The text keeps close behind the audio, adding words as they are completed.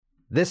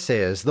This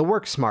is the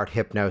Work Smart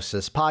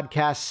Hypnosis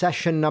podcast,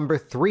 session number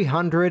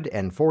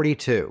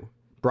 342.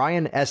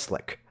 Brian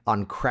Eslick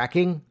on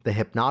cracking the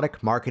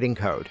hypnotic marketing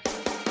code.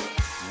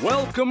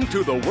 Welcome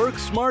to the Work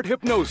Smart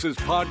Hypnosis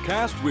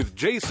podcast with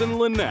Jason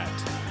Linett,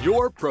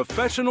 your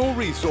professional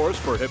resource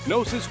for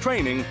hypnosis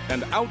training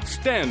and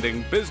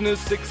outstanding business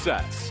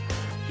success.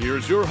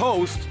 Here's your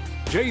host,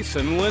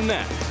 Jason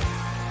Linett.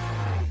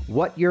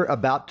 What you're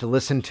about to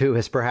listen to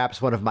is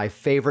perhaps one of my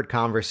favorite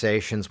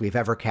conversations we've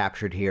ever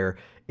captured here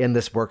in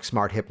this Work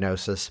Smart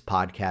Hypnosis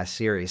podcast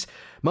series,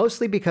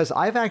 mostly because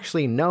I've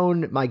actually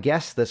known my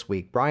guest this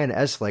week, Brian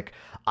Eslick,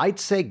 I'd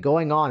say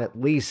going on at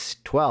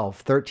least 12,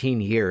 13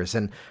 years.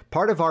 And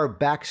part of our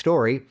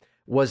backstory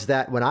was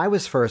that when I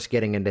was first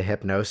getting into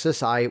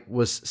hypnosis, I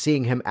was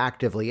seeing him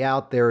actively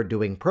out there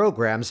doing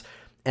programs,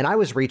 and I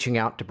was reaching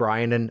out to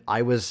Brian and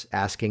I was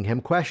asking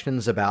him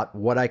questions about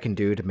what I can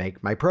do to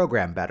make my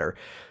program better.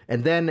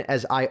 And then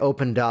as I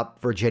opened up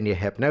Virginia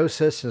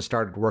Hypnosis and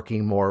started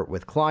working more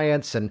with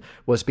clients and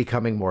was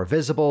becoming more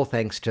visible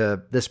thanks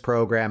to this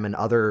program and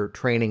other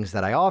trainings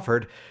that I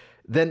offered,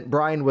 then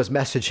Brian was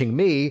messaging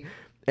me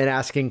and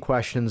asking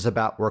questions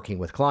about working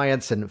with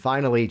clients, and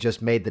finally just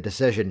made the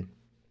decision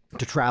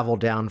to travel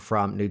down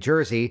from New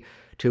Jersey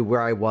to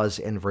where I was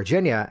in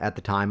Virginia at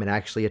the time and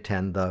actually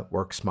attend the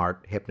Work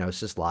Smart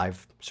Hypnosis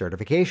Live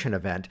certification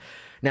event.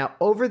 Now,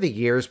 over the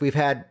years, we've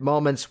had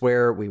moments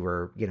where we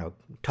were,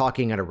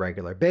 talking on a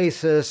regular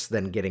basis,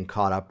 then getting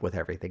caught up with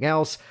everything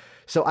else.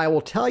 So I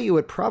will tell you,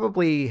 it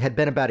probably had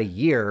been about a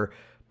year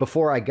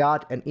before I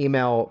got an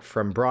email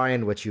from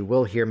Brian, which you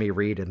will hear me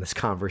read in this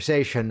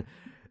conversation,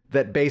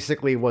 that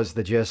basically was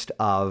the gist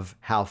of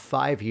how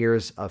 5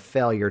 years of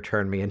failure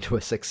turned me into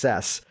a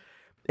success.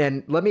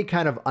 And let me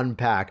kind of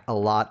unpack a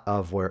lot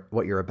of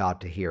what you're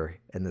about to hear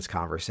in this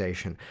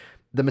conversation.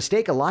 The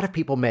mistake a lot of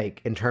people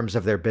make in terms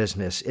of their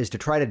business is to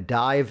try to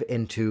dive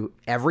into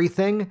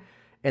everything,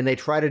 and they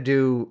try to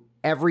do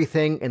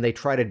everything, and they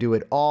try to do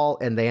it all,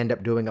 and they end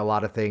up doing a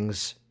lot of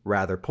things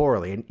rather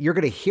poorly. And you're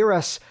going to hear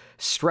us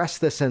stress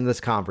this in this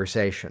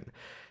conversation,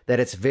 that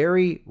it's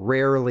very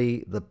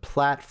rarely the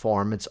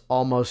platform, it's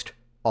almost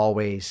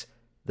always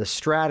the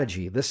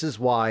strategy. This is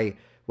why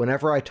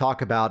whenever I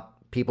talk about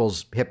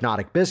people's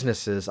hypnotic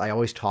businesses, I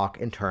always talk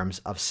in terms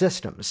of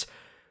systems,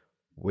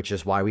 which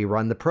is why we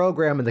run the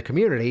program in the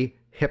community,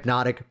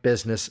 Hypnotic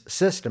Business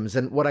Systems.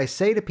 And what I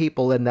say to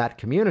people in that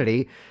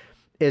community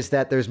is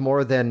that there's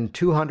more than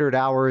 200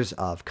 hours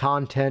of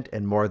content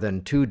and more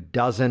than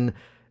 24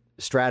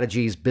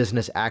 strategies,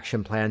 business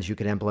action plans you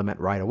can implement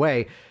right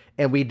away.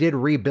 And we did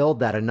rebuild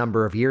that a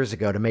number of years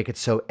ago to make it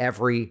so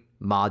every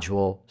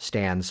module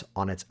stands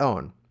on its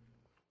own.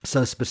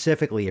 So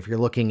specifically, if you're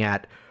looking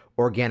at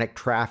organic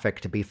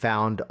traffic to be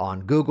found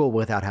on Google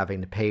without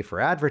having to pay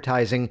for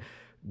advertising,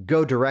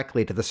 go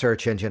directly to the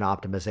search engine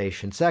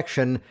optimization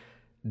section,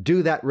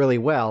 do that really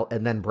well,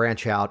 and then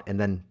branch out and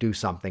then do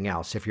something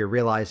else. If you're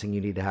realizing you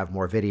need to have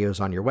more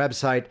videos on your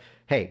website,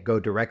 hey, go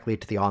directly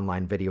to the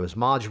online videos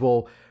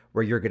module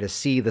where you're going to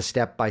see the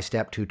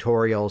step-by-step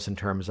tutorials in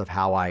terms of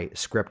how I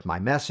script my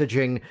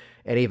messaging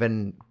and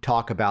even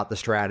talk about the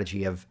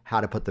strategy of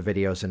how to put the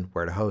videos and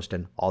where to host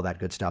and all that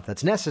good stuff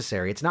that's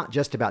necessary. It's not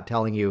just about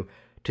telling you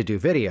to do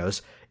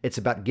videos. It's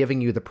about giving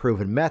you the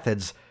proven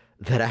methods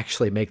that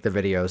actually make the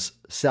videos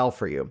sell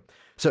for you.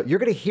 So you're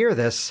going to hear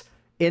this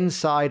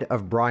inside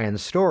of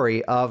Brian's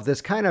story of this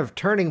kind of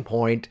turning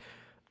point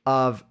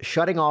of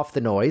shutting off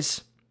the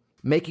noise,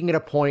 making it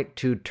a point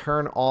to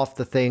turn off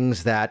the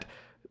things that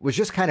was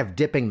just kind of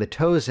dipping the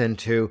toes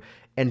into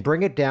and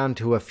bring it down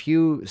to a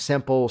few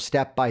simple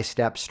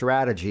step-by-step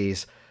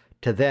strategies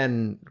to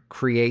then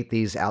create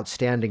these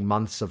outstanding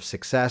months of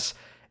success.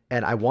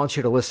 And I want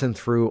you to listen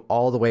through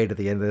all the way to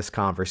the end of this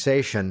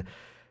conversation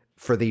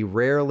for the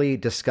rarely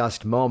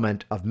discussed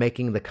moment of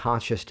making the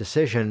conscious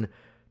decision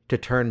to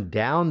turn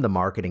down the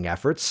marketing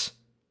efforts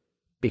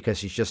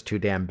because he's just too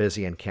damn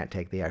busy and can't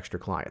take the extra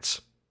clients.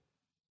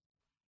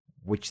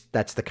 Which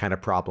that's the kind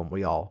of problem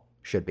we all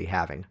should be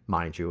having,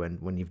 mind you.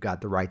 And when you've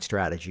got the right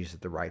strategies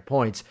at the right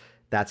points,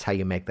 that's how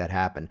you make that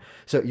happen.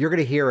 So you're going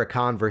to hear a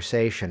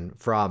conversation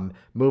from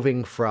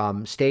moving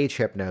from stage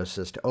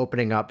hypnosis to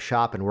opening up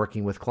shop and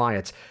working with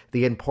clients,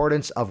 the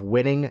importance of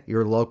winning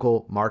your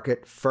local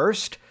market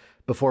first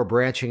before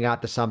branching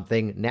out to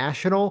something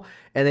national,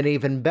 and then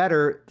even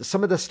better,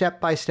 some of the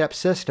step-by-step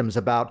systems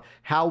about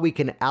how we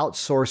can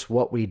outsource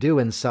what we do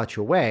in such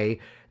a way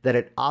that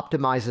it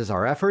optimizes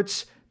our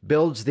efforts,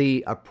 builds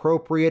the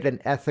appropriate and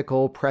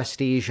ethical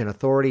prestige and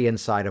authority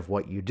inside of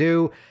what you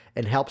do,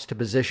 and helps to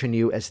position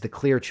you as the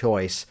clear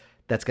choice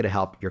that's going to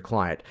help your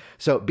client.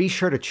 So be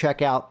sure to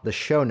check out the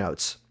show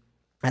notes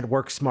at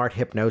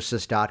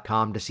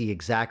WorkSmartHypnosis.com to see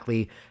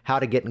exactly how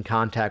to get in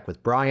contact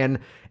with Brian.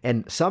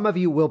 And some of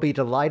you will be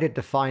delighted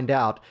to find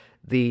out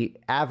the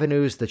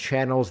avenues, the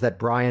channels that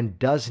Brian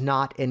does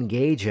not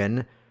engage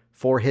in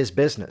for his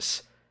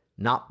business.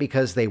 Not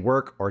because they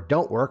work or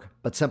don't work,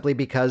 but simply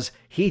because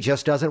he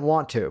just doesn't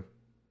want to.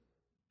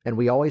 And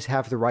we always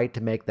have the right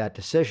to make that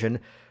decision,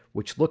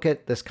 which look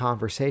at this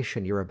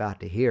conversation you're about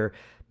to hear,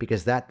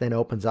 because that then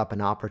opens up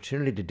an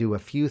opportunity to do a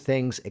few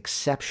things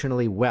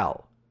exceptionally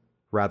well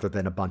rather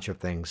than a bunch of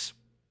things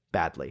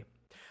badly.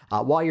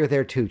 While you're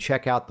there too,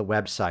 check out the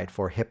website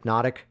for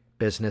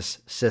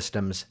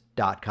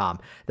hypnoticbusinesssystems.com.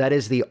 That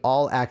is the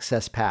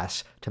all-access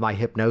pass to my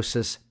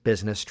hypnosis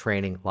business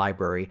training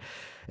library.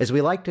 As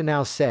we like to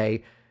now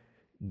say,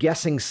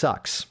 guessing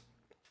sucks.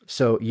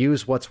 So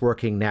use what's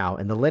working now.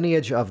 And the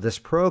lineage of this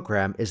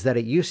program is that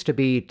it used to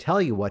be tell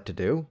you what to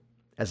do.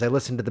 As I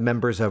listened to the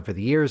members over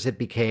the years, it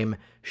became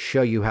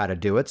show you how to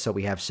do it. So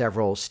we have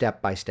several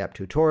step-by-step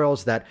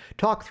tutorials that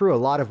talk through a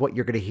lot of what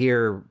you're going to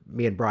hear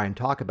me and Brian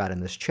talk about in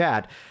this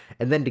chat.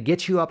 And then to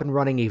get you up and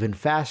running even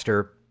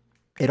faster,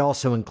 it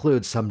also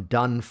includes some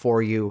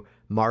done-for-you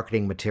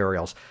marketing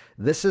materials.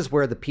 This is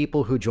where the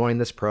people who join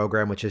this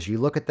program, which is you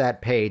look at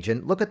that page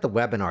and look at the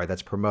webinar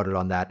that's promoted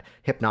on that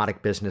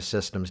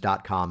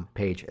hypnoticbusinesssystems.com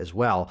page as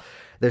well.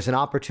 There's an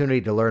opportunity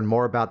to learn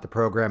more about the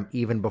program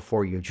even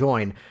before you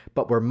join,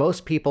 but where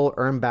most people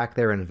earn back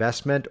their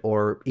investment,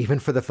 or even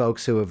for the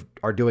folks who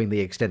are doing the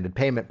extended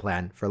payment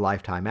plan for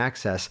lifetime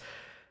access,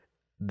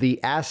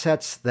 the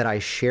assets that I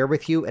share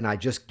with you and I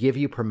just give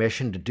you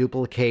permission to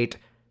duplicate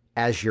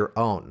as your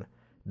own.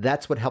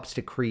 That's what helps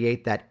to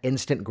create that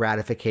instant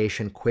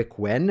gratification quick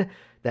win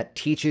that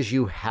teaches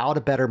you how to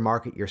better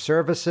market your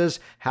services,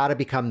 how to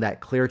become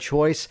that clear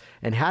choice,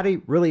 and how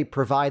to really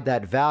provide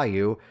that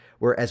value,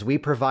 where as we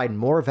provide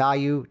more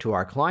value to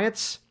our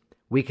clients,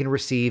 we can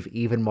receive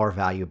even more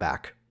value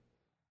back,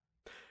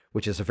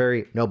 which is a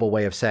very noble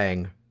way of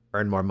saying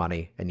earn more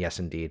money, and yes,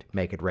 indeed,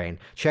 make it rain.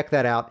 Check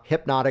that out,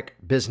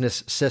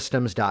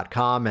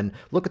 hypnoticbusinesssystems.com, and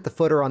look at the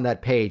footer on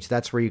that page.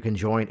 That's where you can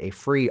join a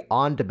free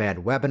on-demand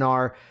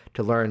webinar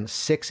to learn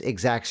 6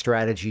 exact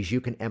strategies you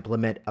can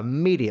implement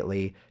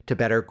immediately to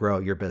better grow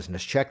your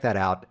business. Check that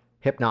out,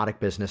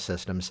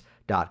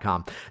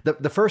 hypnoticbusinesssystems.com.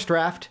 The first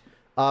draft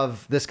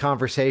of this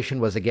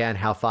conversation was, again,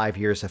 how 5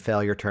 years of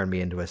failure turned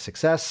me into a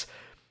success.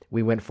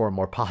 We went for a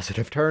more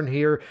positive turn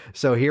here.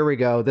 So here we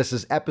go. This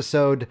is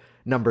episode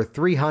number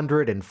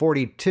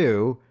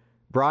 342,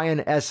 Brian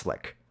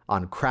Eslick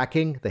on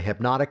cracking the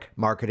hypnotic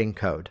marketing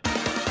code. I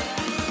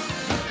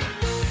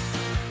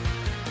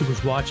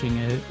was watching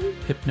a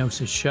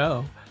hypnosis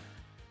show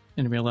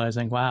and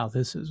realizing, wow,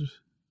 this is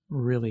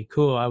really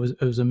cool. I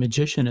was a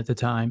magician at the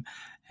time,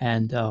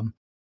 and I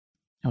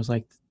was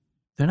like,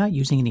 they're not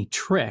using any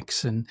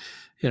tricks. And,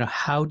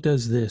 how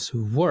does this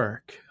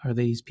work? Are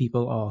these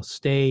people all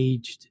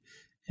staged?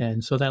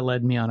 And so that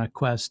led me on a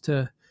quest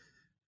to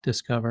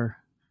discover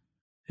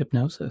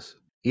hypnosis.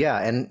 Yeah,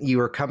 and you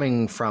were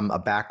coming from a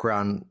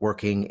background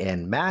working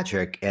in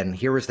magic, and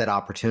here was that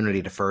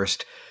opportunity to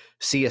first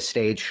see a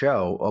stage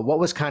show. What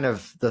was kind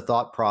of the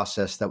thought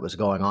process that was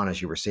going on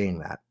as you were seeing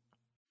that?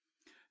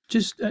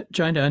 Just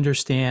trying to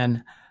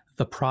understand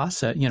the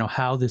process,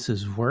 how this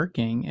is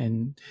working,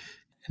 and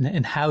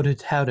how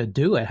to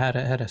do it, how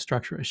to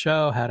structure a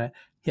show, how to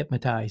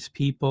hypnotize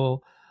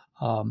people.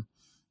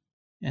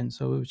 And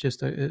so it was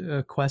just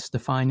a quest to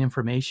find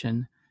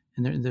information.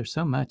 And there's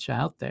so much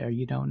out there.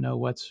 You don't know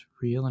what's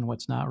real and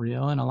what's not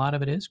real. And a lot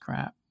of it is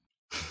crap.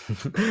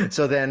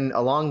 So then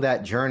along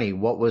that journey,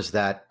 what was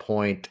that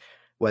point,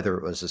 whether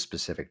it was a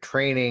specific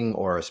training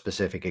or a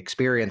specific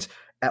experience,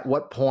 at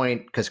what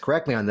point, because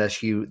correct me on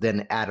this, you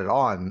then added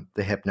on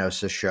the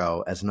hypnosis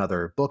show as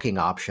another booking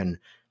option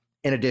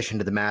in addition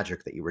to the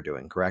magic that you were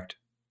doing, correct?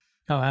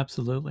 Oh,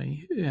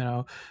 absolutely.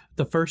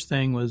 The first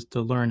thing was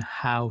to learn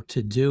how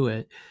to do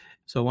it.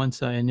 So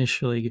once I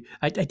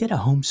did a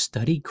home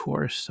study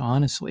course,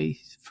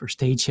 honestly, for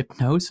stage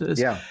hypnosis.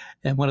 Yeah.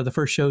 And one of the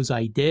first shows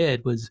I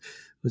did was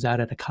out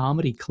at a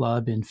comedy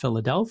club in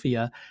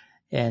Philadelphia.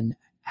 And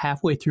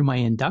halfway through my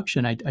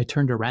induction, I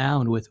turned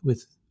around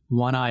with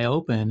one eye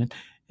open,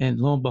 and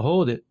lo and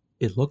behold, it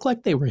looked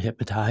like they were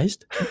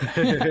hypnotized.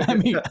 I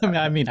mean,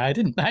 I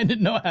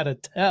didn't know how to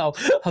tell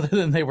other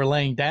than they were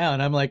laying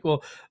down. I'm like,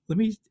 well, let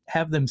me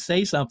have them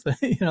say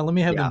something. Let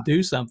me have them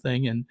do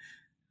something. And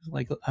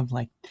I'm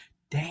like,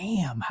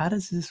 damn, how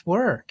does this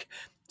work?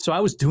 So I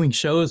was doing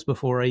shows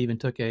before I even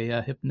took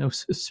a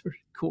hypnosis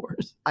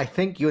course. I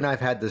think you and I have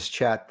had this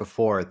chat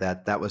before,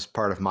 that was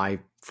part of my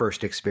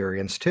first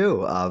experience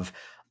too, of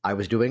I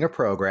was doing a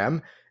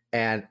program,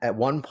 and at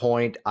one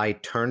point I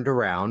turned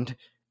around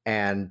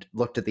and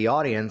looked at the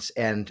audience,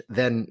 and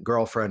then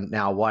girlfriend,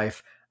 now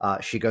wife,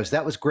 she goes,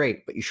 that was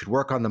great, but you should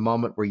work on the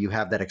moment where you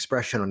have that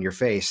expression on your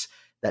face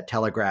that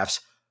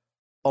telegraphs,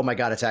 oh my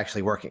God, it's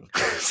actually working.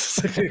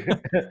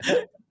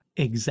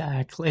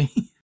 Exactly.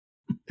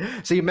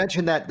 So you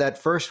mentioned that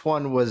first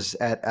one was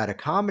at a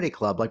comedy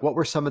club. Like, what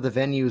were some of the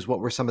venues? What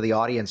were some of the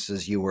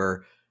audiences you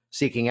were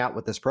seeking out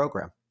with this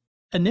program?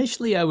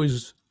 Initially, I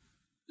was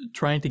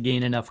trying to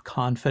gain enough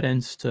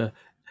confidence to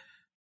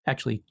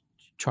actually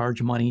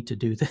charge money to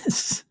do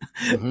this,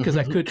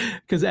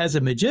 because as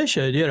a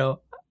magician,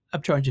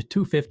 I'm charging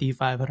 $250,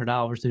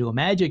 $500 to do a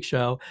magic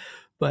show,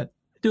 but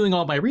doing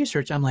all my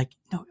research, I'm like,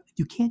 no,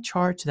 you can't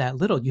charge that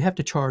little. You have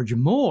to charge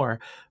more.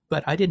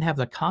 But I didn't have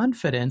the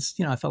confidence.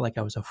 I felt like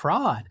I was a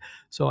fraud.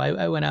 So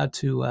I went out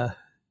to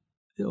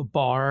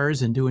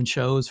bars and doing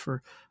shows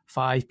for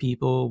 5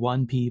 people,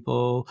 1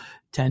 people,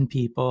 10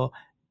 people,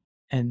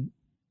 and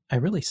I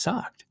really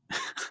sucked.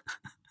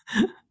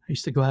 I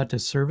used to go out to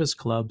service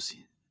clubs,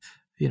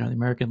 the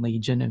American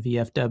Legion and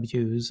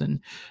VFWs,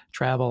 and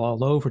travel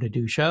all over to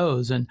do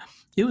shows. And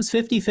it was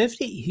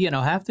 50-50.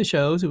 Half the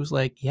shows, it was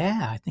like,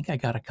 yeah, I think I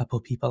got a couple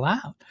of people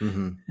out.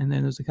 Mm-hmm. And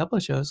then there's a couple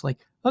of shows like,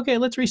 okay,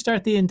 let's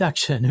restart the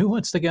induction. Who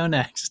wants to go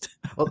next?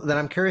 Well, then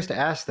I'm curious to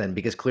ask then,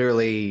 because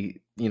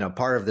clearly,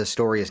 part of this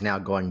story is now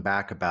going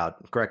back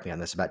about, correct me on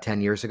this, about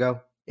 10 years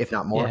ago, if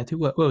not more. Yeah,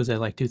 what was it,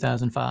 like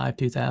 2005,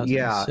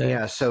 2006?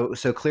 Yeah.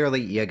 So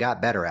clearly you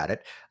got better at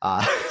it.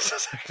 Yeah.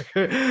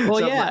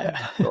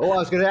 Well, I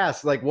was going to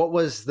ask, like, what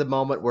was the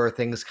moment where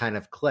things kind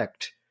of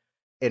clicked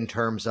in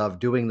terms of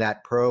doing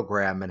that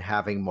program and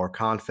having more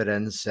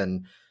confidence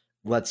and,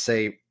 let's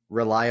say,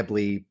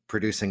 reliably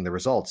producing the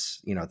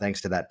results,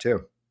 thanks to that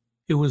too?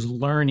 It was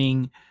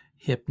learning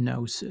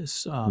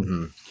hypnosis.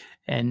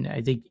 And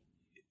I think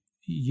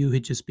you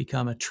had just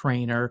become a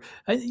trainer.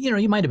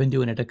 You might have been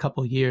doing it a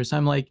couple of years.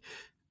 I'm like,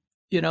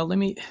 let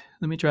me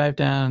drive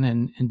down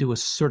and do a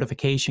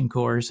certification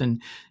course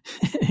and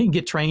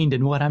get trained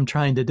in what I'm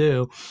trying to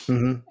do.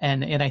 Mm-hmm.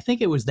 And I think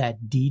it was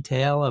that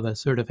detail of a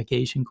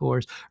certification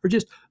course, or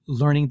just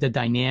learning the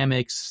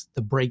dynamics,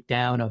 the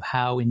breakdown of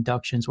how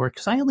inductions work.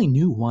 Because I only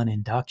knew one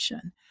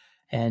induction,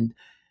 and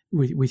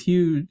with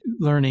you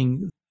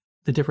learning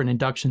the different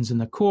inductions in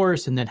the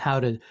course, and then how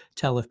to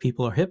tell if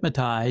people are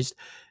hypnotized.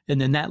 And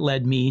then that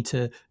led me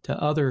to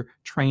other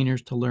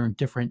trainers to learn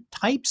different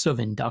types of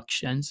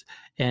inductions.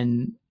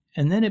 And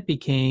then it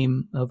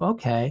became of,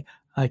 okay,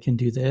 I can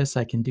do this,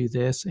 and I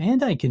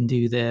can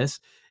do this.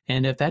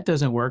 And if that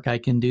doesn't work, I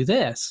can do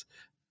this.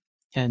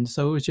 And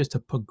so it was just a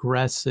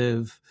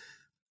progressive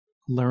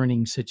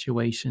learning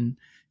situation.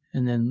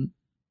 And then,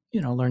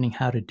 learning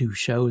how to do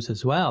shows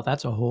as well.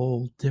 That's a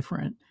whole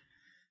different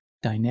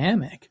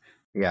dynamic.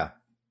 Yeah.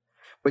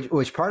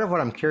 Which part of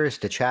what I'm curious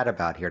to chat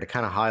about here, to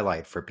kind of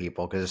highlight for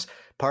people, because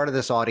part of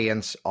this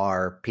audience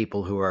are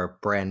people who are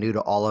brand new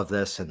to all of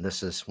this, and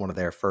this is one of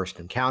their first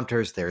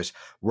encounters. There's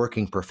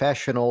working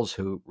professionals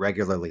who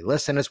regularly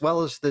listen, as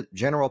well as the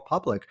general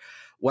public.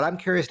 What I'm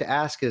curious to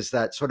ask is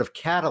that sort of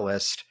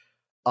catalyst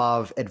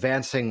of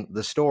advancing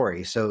the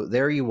story. So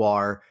there you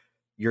are,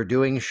 you're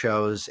doing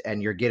shows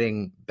and you're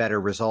getting better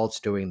results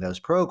doing those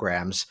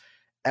programs.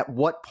 At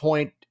what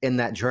point in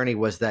that journey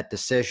was that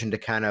decision to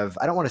kind of,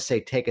 I don't want to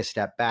say take a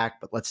step back,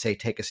 but let's say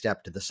take a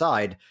step to the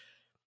side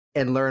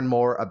and learn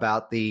more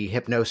about the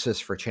hypnosis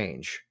for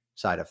change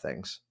side of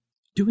things?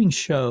 Doing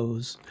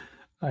shows,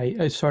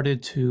 I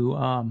started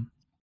to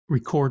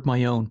record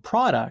my own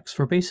products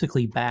for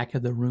basically back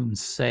of the room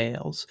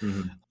sales,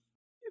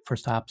 for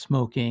stop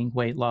smoking,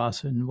 weight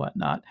loss, and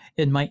whatnot.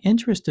 And my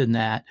interest in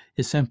that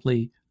is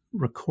simply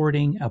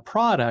recording a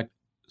product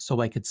so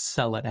I could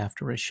sell it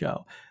after a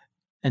show.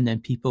 And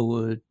then people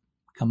would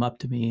come up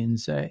to me and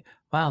say,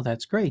 wow,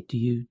 that's great. Do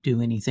you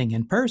do anything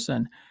in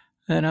person?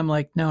 And I'm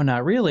like, no,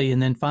 not really.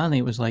 And then finally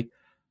it was like,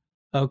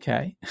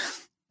 okay,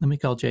 let me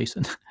call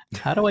Jason.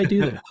 How do I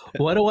do that?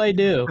 What do I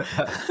do?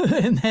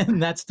 And then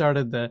that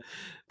started the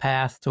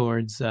path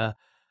towards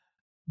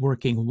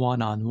working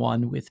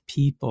one-on-one with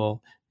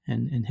people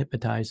and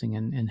hypnotizing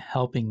and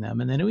helping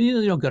them. And then,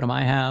 go to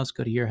my house,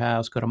 go to your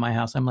house, go to my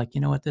house. I'm like,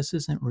 you know what? This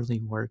isn't really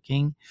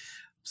working.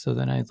 So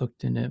then I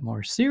looked into it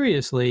more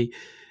seriously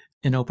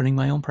in opening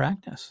my own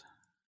practice.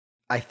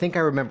 I think I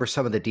remember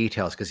some of the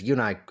details because you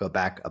and I go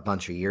back a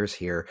bunch of years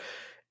here.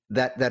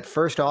 That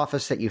first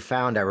office that you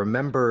found, I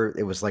remember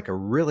it was like a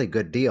really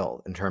good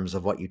deal in terms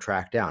of what you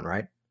tracked down,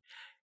 right?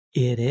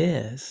 It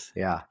is.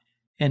 Yeah.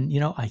 And,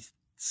 I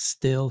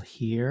still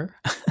here.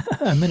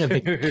 I'm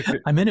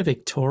in a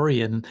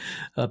Victorian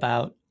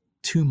about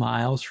 2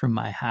 miles from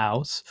my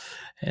house.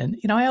 And,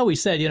 I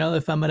always said,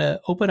 if I'm going to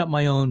open up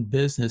my own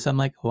business, I'm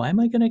like, why am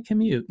I going to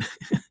commute?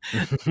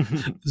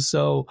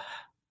 So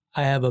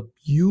I have a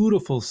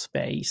beautiful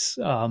space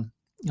on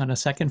a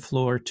second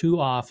floor, 2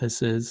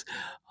 offices.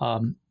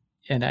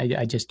 And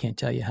I just can't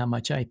tell you how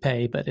much I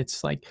pay, but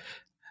it's like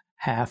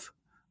half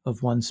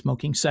of one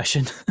smoking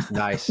session.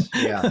 Nice.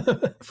 Yeah.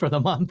 For the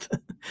month.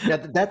 Yeah,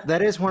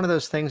 that is one of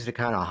those things to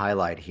kind of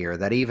highlight here,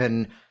 that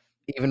even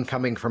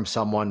coming from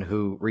someone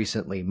who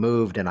recently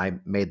moved and I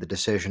made the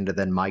decision to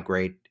then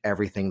migrate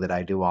everything that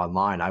I do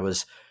online. I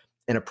was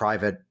in a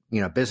private,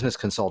 business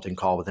consulting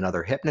call with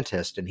another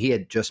hypnotist, and he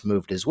had just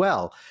moved as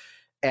well.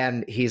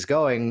 And he's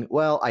going,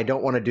 well, I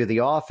don't want to do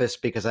the office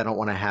because I don't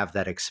want to have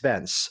that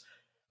expense.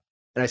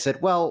 And I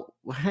said, well,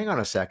 hang on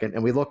a second.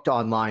 And we looked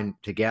online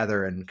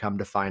together, and come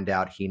to find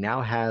out he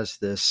now has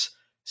this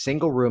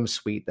single room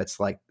suite that's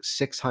like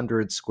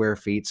 600 square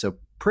feet. So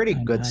pretty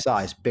good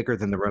size, bigger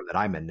than the room that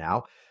I'm in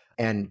now,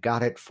 and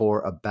got it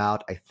for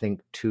about, I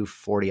think,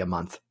 $240 a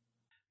month.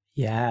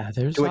 Yeah,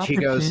 there's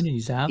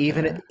opportunities out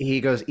there. He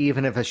goes,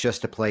 even if it's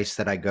just a place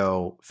that I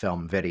go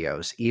film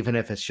videos, even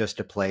if it's just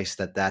a place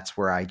that's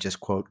where I just,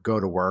 quote, go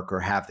to work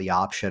or have the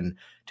option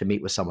to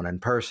meet with someone in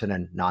person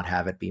and not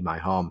have it be my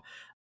home.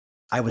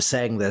 I was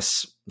saying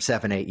this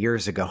 7, 8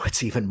 years ago.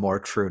 It's even more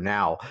true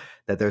now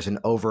that there's an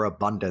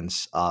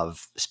overabundance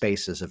of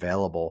spaces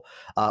available.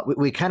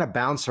 We kind of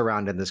bounce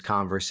around in this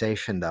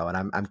conversation, though,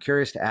 and I'm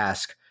curious to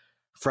ask,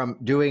 from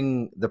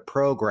doing the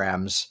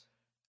programs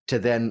to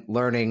then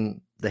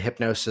learning the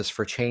hypnosis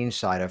for change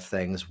side of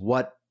things,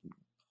 what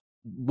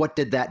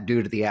did that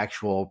do to the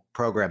actual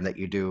program that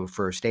you do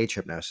for stage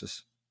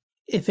hypnosis?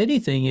 If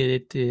anything,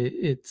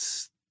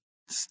 it's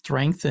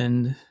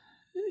strengthened,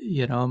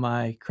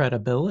 my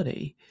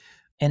credibility,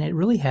 and it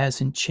really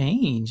hasn't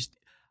changed.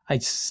 I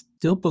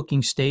still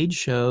booking stage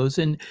shows,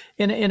 and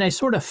I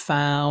sort of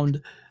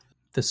found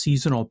the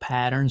seasonal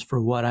patterns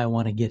for what I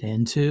want to get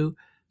into.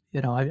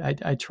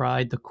 I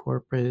tried the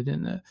corporate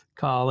and the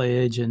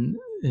college, and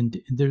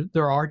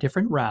there are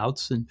different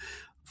routes. And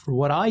for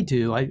what I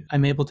do,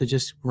 I'm able to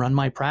just run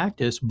my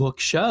practice, book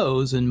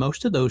shows, and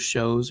most of those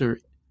shows are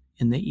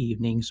in the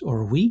evenings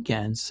or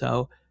weekends.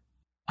 So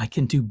I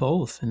can do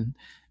both and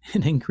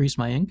increase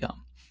my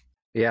income.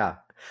 Yeah.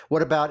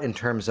 What about in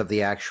terms of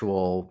the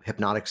actual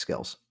hypnotic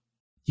skills?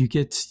 You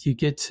get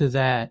to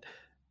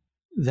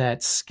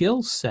that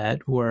skill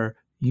set where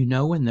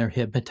when they're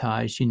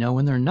hypnotized,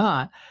 when they're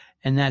not,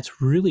 and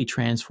that's really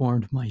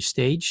transformed my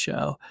stage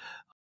show.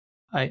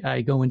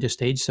 I go into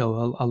stage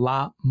show a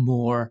lot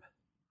more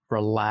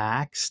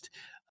relaxed,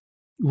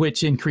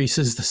 which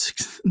increases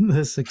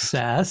the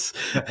success.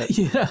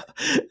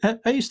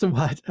 I used to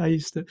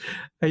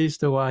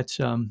watch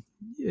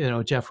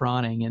Jeff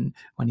Ronning, and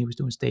when he was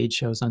doing stage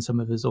shows on some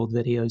of his old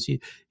videos,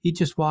 he'd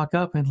just walk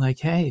up and like,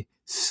 "Hey,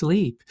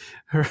 sleep,"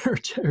 or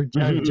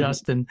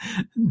Justin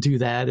do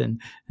that,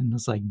 and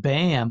it's like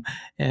bam,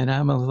 and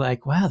I'm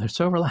like, wow, they're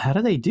so how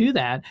do they do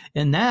that?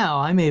 And now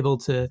I'm able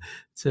to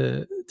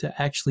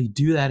actually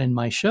do that in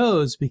my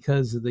shows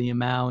because of the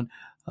amount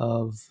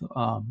of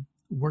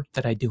work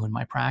that I do in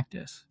my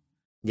practice.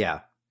 Yeah.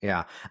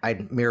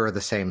 I'd mirror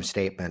the same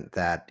statement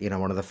that,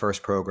 one of the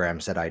first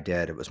programs that I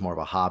did, it was more of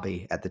a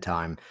hobby at the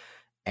time.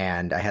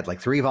 And I had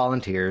like 3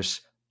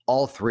 volunteers.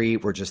 All 3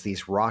 were just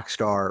these rock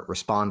star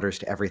responders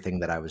to everything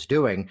that I was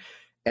doing.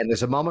 And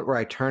there's a moment where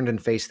I turned and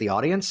faced the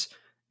audience,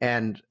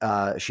 and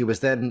she was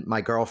then my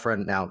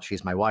girlfriend. Now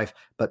she's my wife,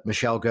 but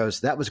Michelle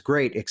goes, "That was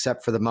great,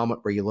 except for the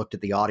moment where you looked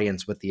at the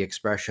audience with the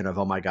expression of,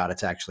 oh my God,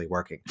 it's actually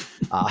working."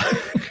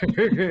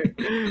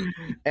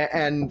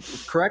 And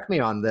correct me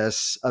on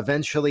this,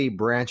 eventually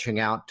branching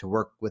out to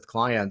work with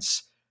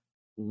clients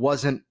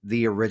wasn't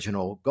the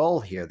original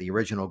goal here. The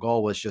original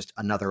goal was just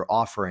another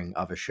offering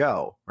of a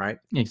show, right?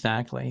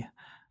 Exactly.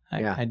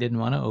 I didn't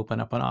want to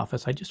open up an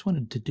office. I just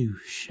wanted to do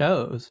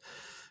shows.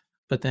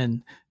 But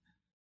then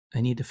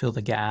I need to fill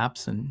the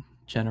gaps and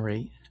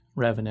generate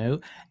revenue.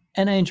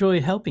 And I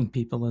enjoy helping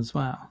people as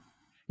well.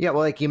 Yeah,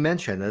 well, like you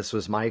mentioned, this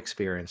was my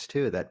experience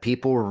too, that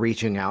people were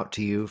reaching out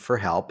to you for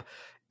help,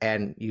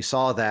 and you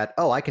saw that,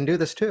 oh, I can do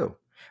this too,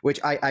 which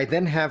I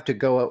then have to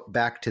go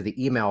back to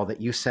the email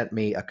that you sent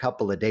me a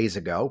couple of days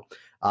ago,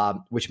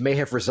 which may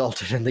have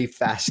resulted in the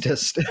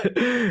fastest,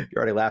 you're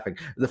already laughing,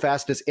 the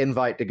fastest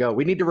invite to go.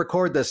 We need to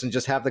record this and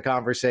just have the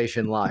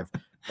conversation live.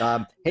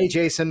 Hey,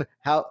 Jason,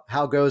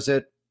 how goes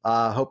it?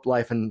 Hope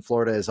life in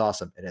Florida is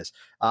awesome. It is.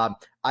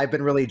 I've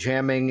been really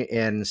jamming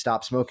in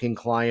stop smoking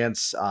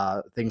clients.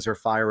 Things are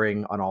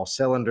firing on all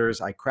cylinders.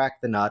 I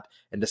cracked the nut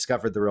and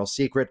discovered the real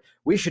secret.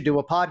 We should do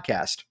a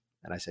podcast.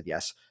 And I said,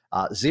 yes.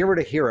 0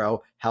 to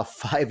hero, how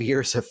 5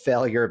 years of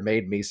failure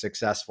made me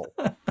successful.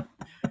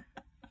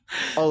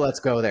 Oh, let's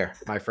go there,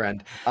 my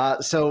friend.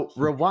 So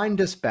rewind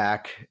us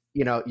back.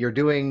 You're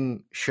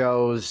doing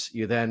shows.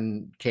 You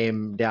then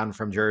came down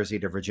from Jersey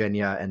to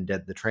Virginia and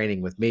did the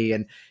training with me.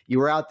 And you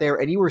were out there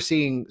and you were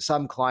seeing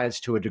some clients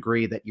to a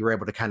degree that you were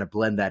able to kind of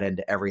blend that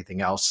into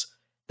everything else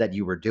that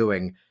you were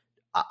doing.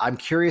 I'm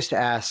curious to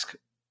ask,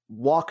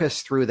 walk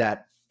us through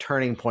that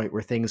turning point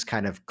where things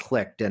kind of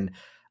clicked. And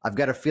I've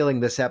got a feeling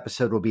this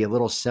episode will be a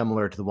little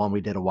similar to the one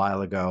we did a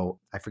while ago.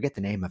 I forget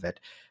the name of it.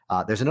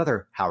 There's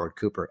another Howard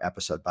Cooper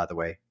episode, by the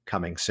way,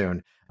 coming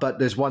soon. But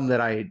there's one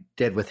that I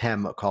did with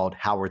him called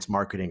Howard's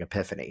Marketing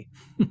Epiphany,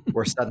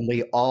 where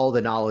suddenly all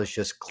the knowledge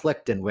just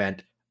clicked and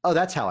went, oh,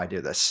 that's how I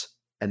do this.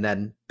 And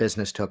then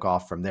business took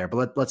off from there.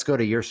 But let's go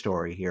to your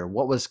story here.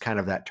 What was kind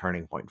of that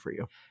turning point for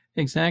you?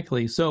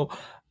 Exactly. So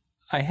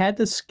I had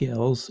the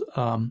skills.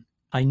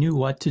 I knew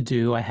what to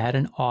do. I had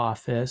an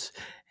office,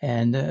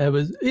 and it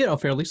was,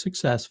 fairly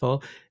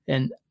successful.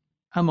 And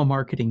I'm a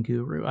marketing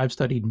guru. I've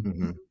studied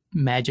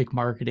magic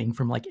marketing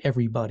from like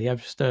everybody.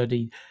 I've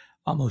studied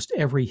almost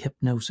every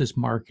hypnosis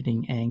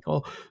marketing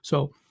angle.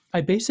 So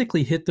I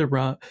basically hit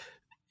the,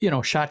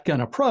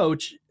 shotgun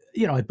approach.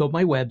 I built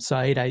my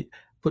website. I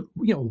put,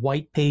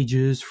 white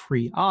pages,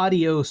 free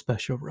audio,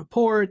 special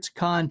reports,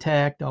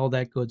 contact, all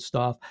that good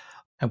stuff.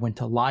 I went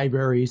to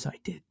libraries. I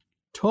did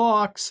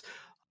talks.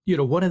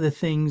 One of the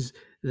things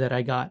that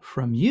I got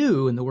from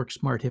you in the Work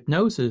Smart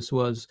Hypnosis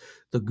was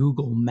the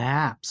Google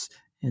Maps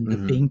and the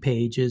Bing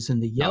pages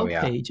and the Yelp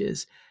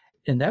pages.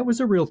 And that was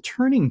a real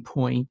turning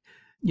point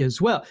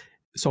as well.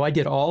 So I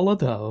did all of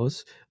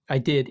those. I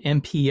did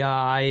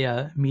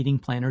MPI, Meeting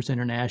Planners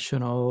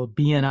International,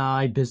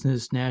 BNI,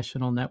 Business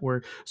National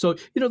Network. So,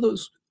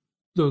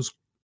 those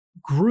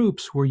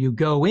groups where you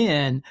go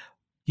in,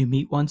 you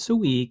meet once a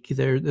week.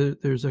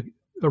 There's a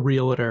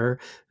realtor,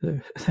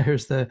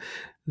 there's the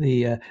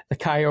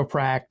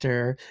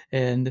chiropractor,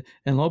 and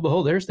lo and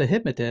behold, there's the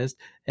hypnotist.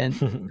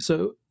 And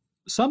so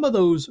some of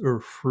those are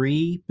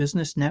free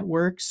business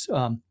networks.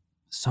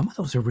 Some of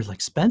those are really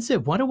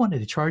expensive. One wanted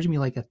to charge me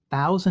like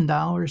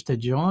 $1,000 to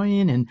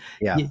join, and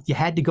Yeah. you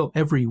had to go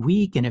every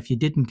week. And if you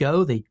didn't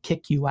go, they'd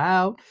kick you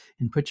out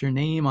and put your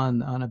name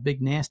on a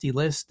big nasty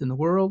list in the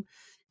world.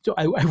 So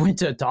I went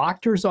to a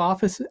doctor's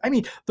office. I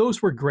mean,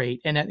 those were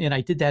great, and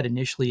I did that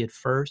initially at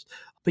first.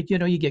 But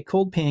you get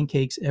cold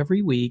pancakes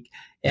every week,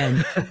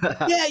 and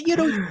yeah,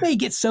 you may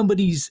get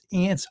somebody's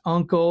aunt's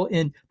uncle,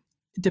 and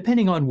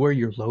depending on where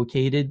you're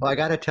located. Well, I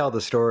got to tell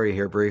the story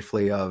here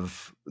briefly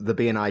of the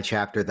BNI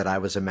chapter that I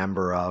was a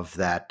member of.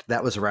 That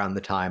was around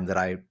the time that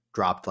I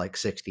dropped like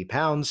 60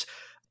 pounds.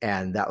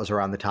 And that was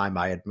around the time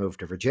I had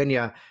moved to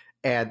Virginia.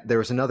 And there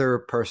was another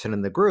person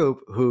in the group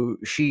who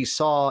she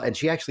saw, and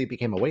she actually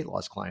became a weight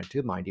loss client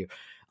too, mind you.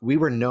 We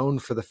were known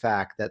for the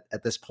fact that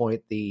at this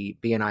point, the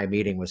BNI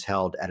meeting was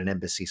held at an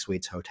Embassy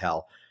Suites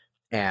hotel.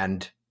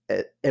 And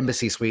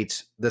Embassy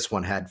Suites, this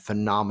one had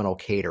phenomenal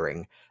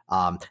catering.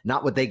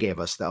 Not what they gave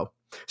us, though.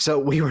 So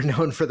we were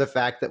known for the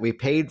fact that we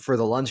paid for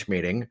the lunch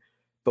meeting,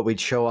 but we'd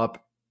show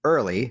up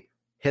early,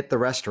 hit the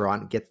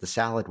restaurant, get the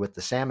salad with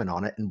the salmon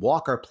on it, and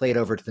walk our plate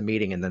over to the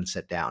meeting and then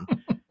sit down.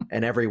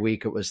 And every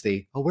week it was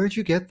where'd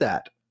you get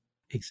that?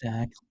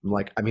 Exactly. I'm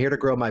like, I'm here to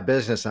grow my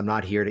business. I'm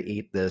not here to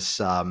eat this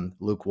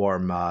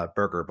lukewarm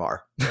burger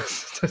bar.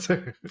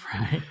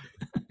 Right.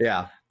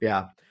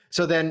 Yeah.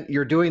 So then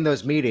you're doing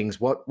those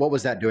meetings. What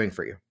was that doing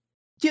for you?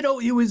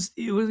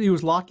 It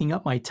was locking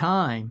up my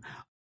time.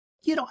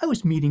 I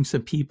was meeting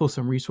some people,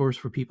 some resource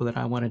for people that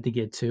I wanted to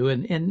get to.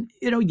 And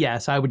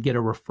yes, I would get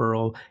a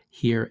referral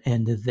here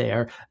and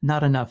there,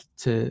 not enough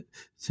to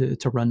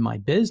run my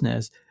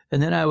business.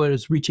 And then I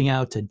was reaching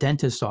out to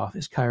dentist's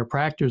office,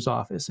 chiropractor's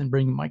office, and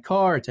bringing my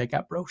card. I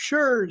got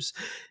brochures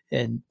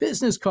and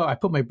business card. I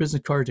put my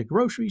business card at a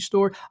grocery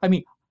store. I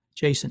mean,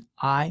 Jason,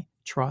 I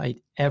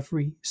tried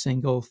every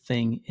single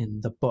thing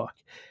in the book.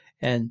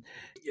 And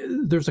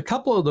there's a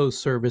couple of those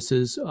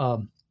services.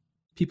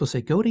 People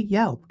say, go to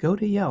Yelp.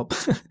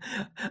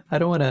 I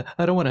don't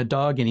want to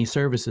dog any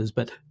services,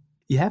 but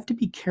you have to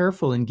be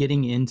careful in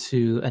getting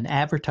into an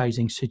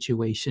advertising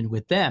situation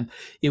with them.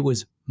 It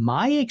was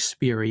my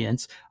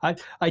experience. I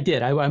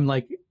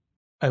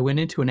went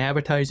into an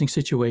advertising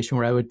situation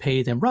where I would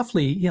pay them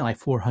roughly, like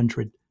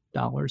 $400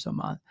 a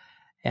month.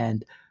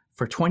 And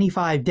for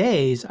 25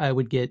 days, I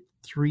would get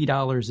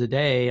 $3 a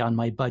day on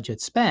my budget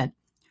spent.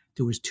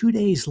 There was 2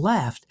 days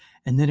left.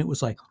 And then it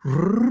was like,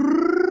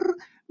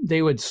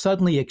 they would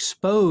suddenly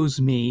expose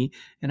me,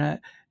 and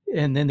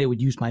then they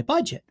would use my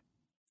budget.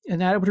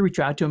 And I would reach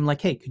out to them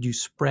like, hey, could you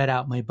spread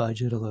out my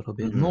budget a little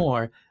bit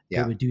more?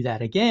 Yeah. They would do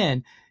that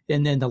again.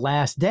 And then the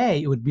last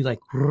day, it would be like,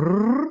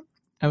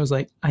 I was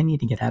like, I need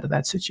to get out of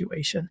that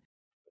situation.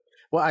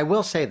 Well, I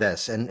will say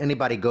this, and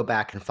anybody go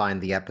back and find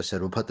the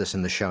episode. We'll put this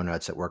in the show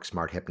notes at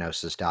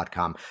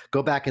worksmarthypnosis.com.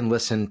 Go back and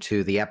listen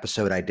to the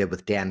episode I did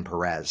with Dan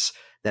Perez,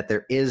 that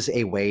there is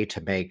a way to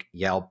make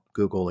Yelp,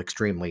 Google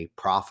extremely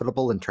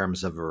profitable in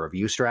terms of a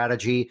review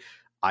strategy.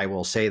 I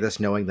will say this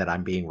knowing that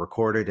I'm being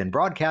recorded and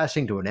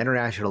broadcasting to an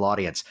international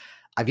audience.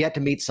 I've yet to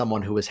meet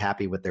someone who was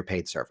happy with their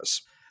paid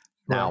service.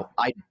 Right. Now,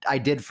 I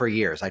did for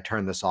years. I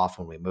turned this off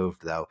when we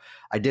moved, though.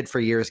 I did for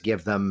years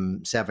give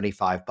them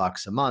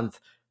 $75 a month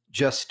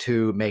just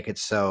to make it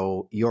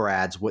so your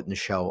ads wouldn't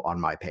show on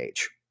my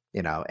page,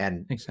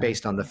 and Exactly.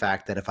 Based on the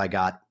fact that if I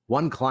got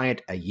one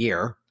client a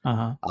year,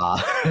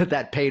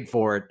 that paid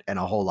for it and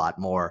a whole lot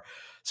more.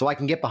 So I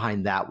can get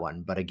behind that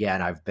one. But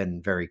again, I've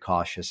been very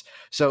cautious.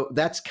 So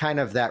that's kind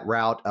of that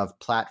route of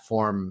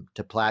platform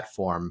to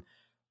platform.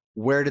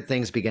 Where did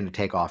things begin to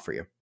take off for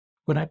you?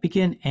 When I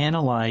began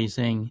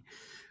analyzing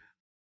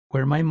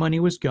where my money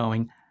was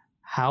going,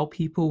 how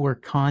people were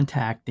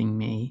contacting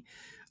me.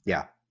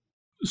 Yeah.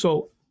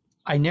 So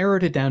I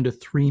narrowed it down to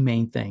three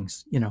main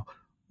things.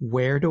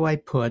 Where do I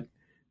put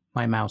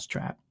my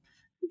mousetrap?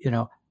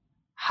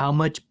 How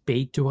much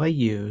bait do I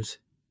use?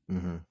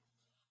 Mm-hmm.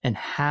 And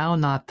how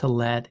not to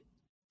let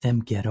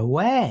them get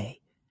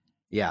away.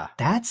 Yeah.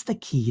 That's the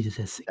key to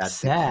the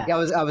success. I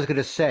was going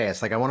to say,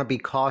 it's like, I want to be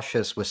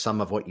cautious with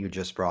some of what you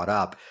just brought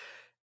up,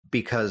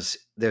 because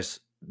there's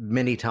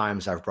many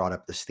times I've brought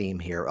up this theme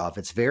here of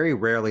it's very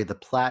rarely the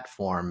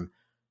platform.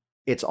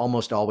 It's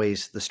almost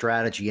always the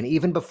strategy. And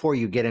even before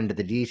you get into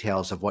the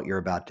details of what you're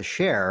about to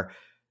share,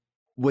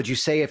 would you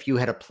say if you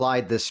had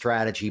applied this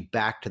strategy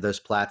back to those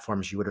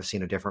platforms, you would have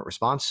seen a different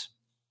response?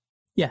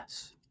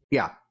 Yes.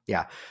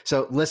 Yeah.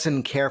 So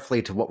listen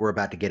carefully to what we're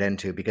about to get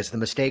into, because the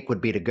mistake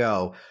would be to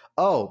go,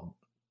 oh,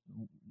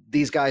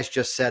 these guys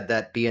just said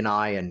that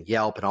BNI and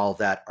Yelp and all of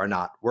that are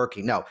not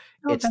working. No,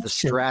 it's the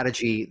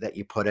strategy that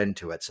you put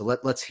into it. So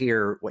let's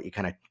hear what you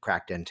kind of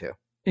cracked into.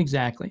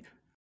 Exactly.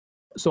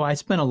 So I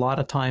spent a lot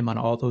of time on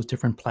all those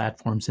different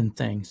platforms and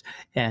things.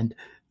 And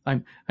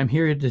I'm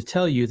here to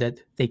tell you that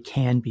they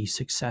can be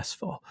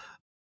successful.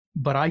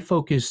 But I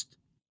focused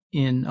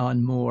in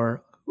on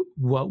more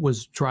what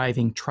was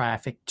driving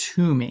traffic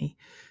to me.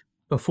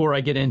 Before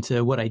I get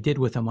into what I did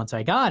with them once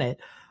I got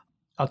it,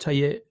 I'll tell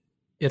you,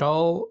 it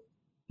all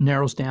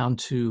narrows down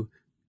to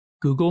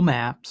Google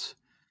Maps,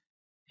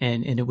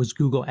 and it was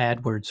Google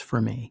AdWords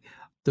for me.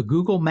 The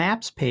Google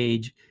Maps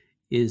page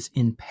is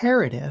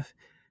imperative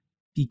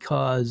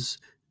because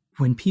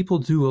when people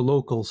do a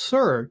local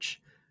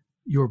search,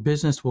 your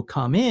business will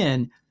come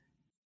in.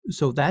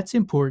 So that's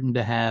important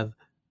to have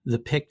the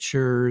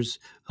pictures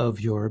of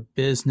your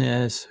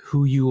business,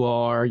 who you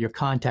are, your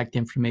contact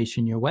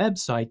information, your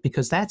website,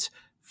 because that's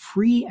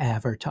free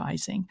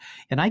advertising.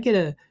 And I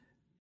get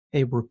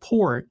a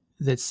report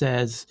that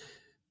says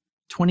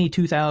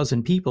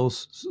 22,000 people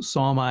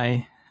saw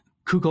my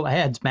Google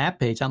Ads map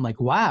page. I'm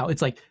like, wow.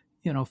 It's like,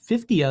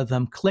 50 of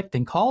them clicked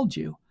and called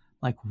you.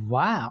 Like,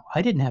 wow,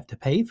 I didn't have to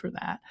pay for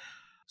that.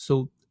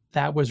 So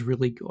that was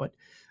really good.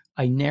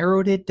 I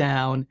narrowed it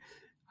down.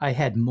 I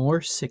had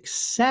more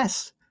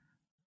success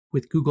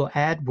with Google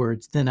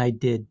AdWords than I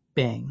did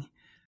Bing.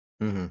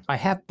 Mm-hmm. I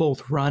have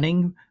both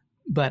running,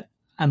 but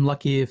I'm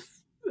lucky if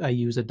I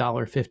use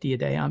 $1.50 a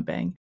day on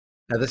Bing.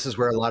 Now, this is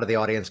where a lot of the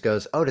audience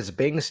goes, oh, does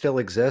Bing still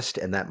exist?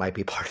 And that might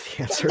be part of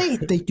the answer.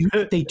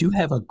 They do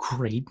have a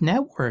great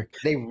network.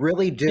 They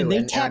really do. And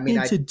they tap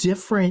into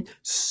different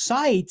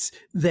sites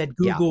that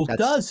Google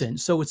doesn't.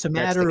 So it's a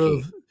matter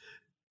of,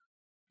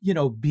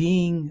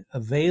 being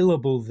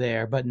available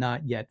there, but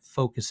not yet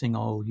focusing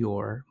all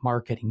your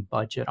marketing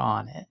budget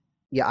on it.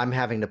 Yeah, I'm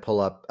having to pull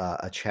up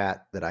a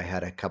chat that I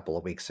had a couple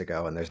of weeks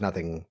ago, and there's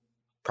nothing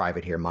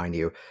private here, mind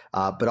you.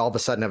 But all of a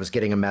sudden I was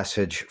getting a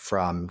message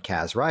from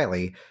Kaz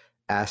Riley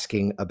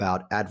asking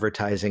about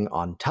advertising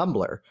on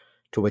Tumblr,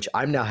 to which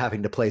I'm now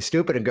having to play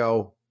stupid and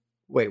go,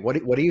 wait, what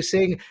are you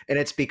seeing? And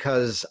it's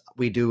because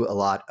we do a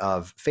lot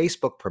of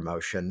Facebook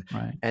promotion,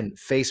 right. And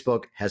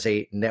Facebook has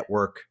a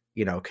network,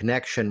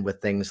 connection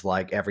with things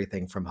like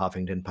everything from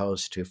Huffington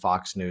Post to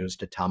Fox News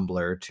to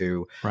Tumblr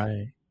to,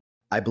 right.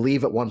 I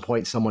believe at one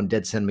point someone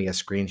did send me a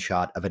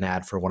screenshot of an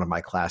ad for one of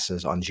my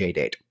classes on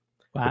JDate.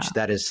 Wow. Which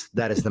that is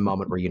the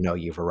moment where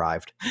you've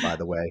arrived, by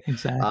the way.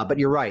 Exactly. But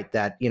you're right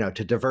that,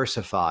 to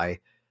diversify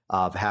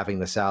of having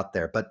this out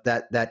there. But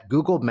that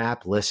Google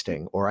Map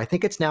listing, or I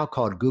think it's now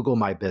called Google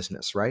My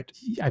Business, right?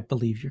 I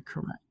believe you're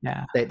correct.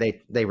 Yeah.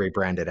 They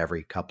rebrand it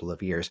every couple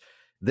of years.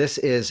 This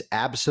is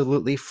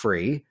absolutely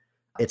free.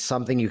 It's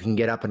something you can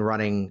get up and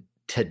running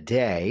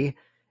today.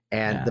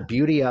 And the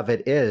beauty of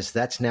it is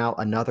that's now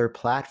another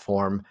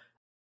platform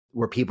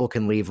where people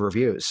can leave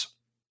reviews.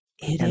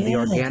 The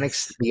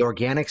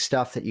organic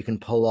stuff that you can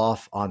pull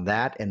off on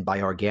that, and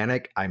by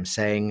organic, I'm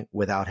saying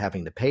without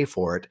having to pay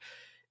for it,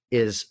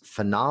 is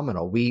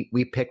phenomenal. We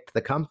picked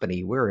the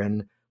company. We're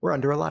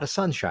under a lot of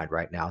sunshine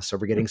right now, so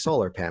we're getting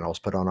solar panels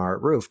put on our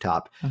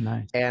rooftop. Oh,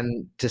 nice.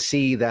 And to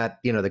see that,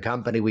 the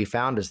company we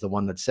found is the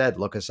one that said,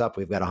 look us up.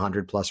 We've got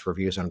 100+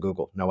 reviews on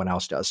Google. No one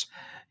else does.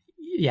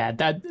 Yeah,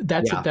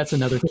 that's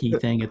another key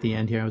thing at the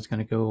end here I was going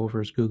to go over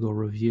is Google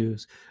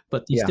reviews.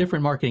 But these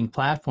different marketing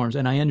platforms,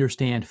 and I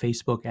understand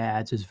Facebook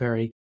ads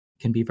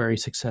can be very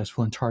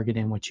successful in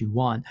targeting what you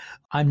want.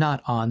 I'm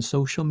not on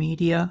social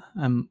media.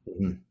 I'm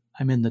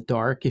in the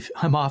dark. If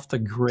I'm off the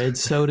grid,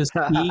 so to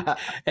speak,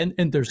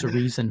 and there's a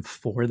reason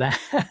for that.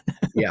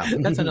 Yeah,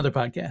 that's another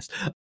podcast.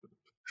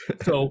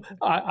 So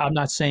I'm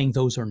not saying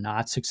those are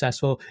not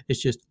successful. It's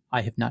just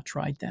I have not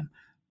tried them.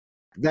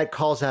 That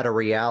calls out a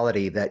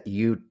reality that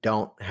you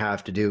don't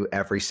have to do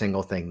every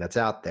single thing that's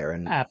out there.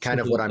 And Absolutely. Kind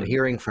of what I'm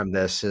hearing from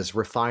this is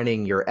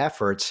refining your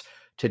efforts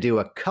to do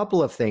a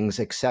couple of things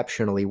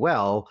exceptionally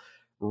well,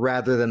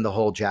 rather than the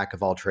whole jack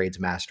of all trades,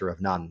 master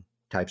of none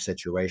type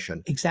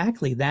situation.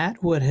 Exactly.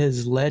 That's what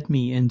has led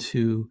me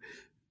into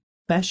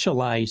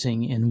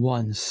specializing in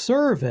one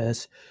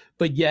service,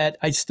 but yet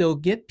I still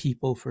get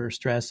people for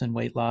stress and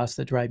weight loss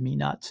that drive me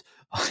nuts.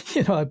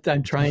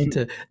 I'm trying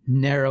to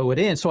narrow it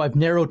in. So I've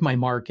narrowed my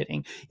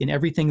marketing in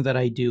everything that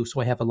I do.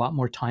 So I have a lot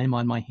more time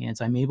on my hands.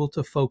 I'm able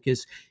to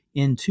focus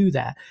into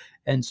that.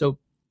 And so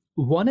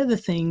one of the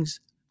things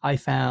I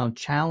found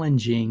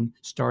challenging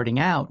starting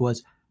out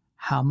was,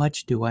 how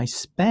much do I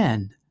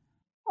spend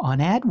on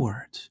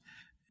AdWords?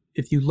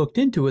 If you looked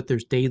into it,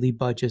 there's daily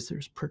budgets,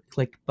 there's per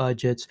click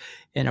budgets.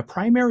 And a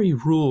primary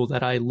rule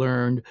that I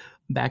learned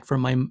back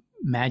from my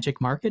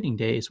magic marketing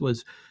days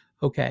was,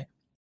 okay,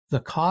 the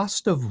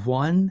cost of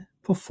one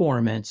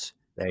performance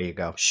there you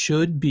go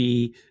should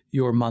be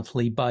your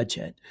monthly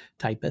budget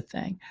type of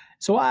thing.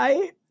 So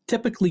I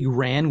typically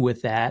ran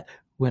with that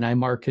when I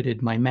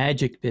marketed my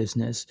magic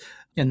business.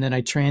 And then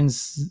I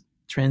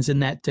transition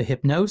that to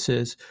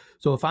hypnosis.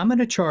 So if I'm going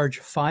to charge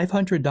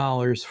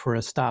 $500 for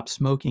a stop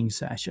smoking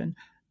session,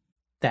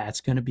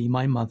 that's going to be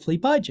my monthly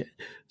budget.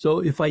 So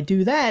if I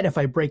do that, if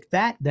I break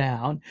that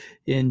down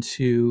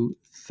into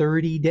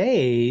 30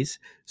 days,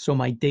 so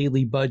my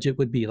daily budget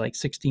would be like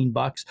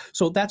 $16.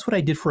 So that's what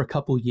I did for a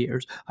couple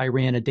years. I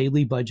ran a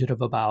daily budget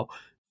of about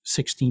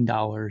 $16,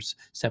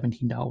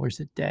 $17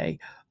 a day.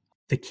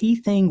 The key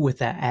thing with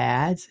the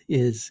ads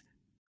is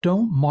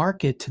don't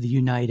market to the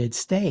United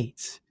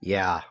States.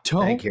 Yeah,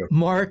 thank Don't you.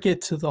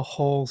 market to the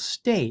whole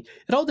state.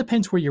 It all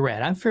depends where you're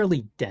at. I'm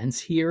fairly dense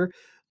here.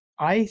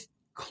 I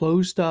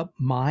closed up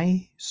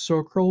my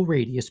circle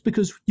radius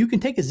because you can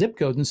take a zip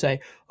code and say,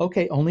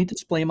 okay, only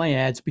display my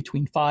ads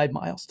between 5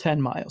 miles,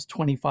 10 miles,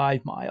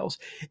 25 miles.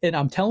 And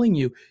I'm telling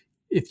you,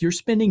 if you're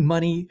spending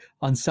money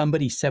on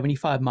somebody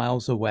 75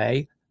 miles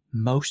away,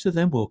 most of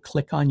them will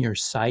click on your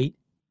site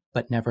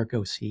but never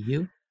go see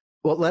you.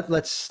 Well,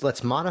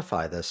 let's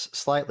modify this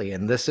slightly.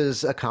 And this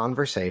is a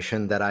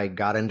conversation that I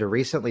got into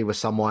recently with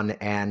someone,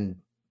 and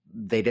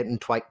they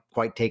didn't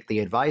quite take the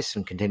advice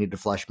and continued to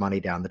flush money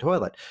down the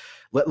toilet.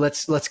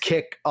 Let's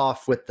kick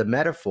off with the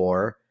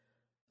metaphor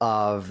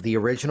of the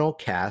original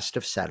cast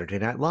of Saturday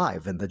Night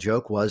Live. And the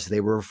joke was they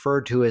were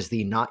referred to as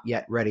the not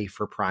yet ready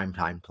for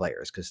primetime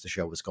players because the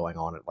show was going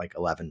on at like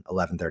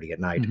 11:30 at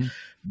night. Mm-hmm.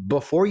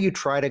 Before you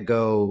try to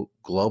go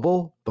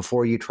global,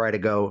 before you try to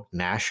go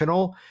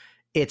national,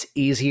 it's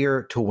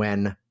easier to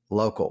win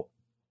local.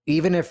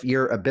 Even if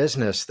you're a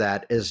business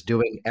that is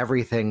doing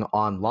everything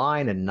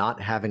online and not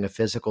having a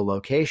physical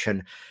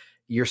location,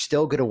 you're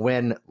still going to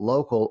win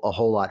local a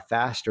whole lot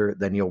faster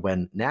than you'll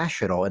win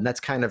national. And that's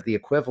kind of the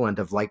equivalent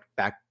of like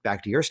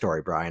back to your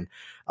story, Brian,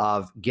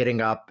 of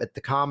getting up at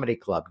the comedy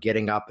club,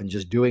 getting up and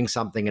just doing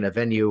something in a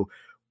venue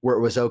where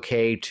it was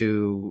okay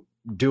to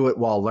do it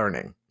while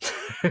learning.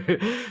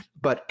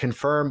 But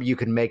confirm you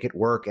can make it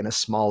work in a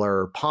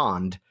smaller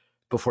pond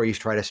before you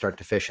try to start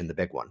to fish in the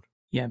big one.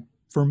 Yeah.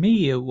 For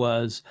me, it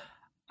was,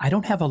 I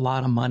don't have a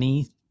lot of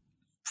money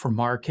for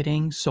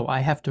marketing, so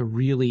I have to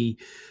really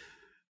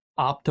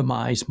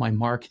optimize my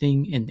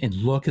marketing and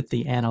look at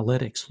the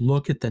analytics,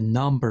 look at the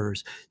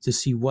numbers to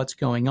see what's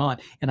going on.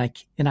 And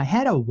I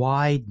had a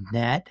wide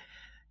net,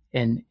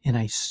 and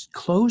I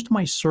closed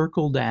my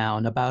circle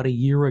down about a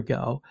year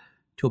ago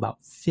to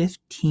about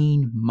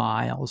 15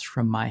 miles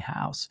from my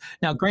house.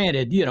 Now,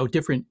 granted,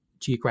 different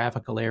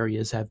geographical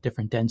areas have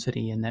different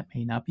density, and that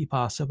may not be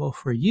possible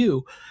for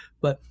you,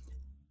 but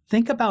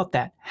think about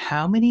that.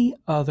 How many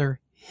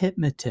other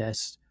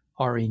hypnotists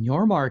are in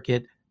your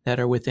market that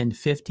are within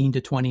 15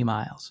 to 20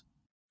 miles?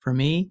 For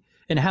me,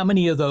 and how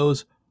many of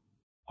those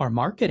are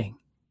marketing?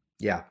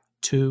 Yeah.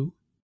 2.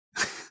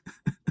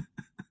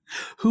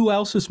 Who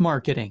else is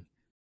marketing?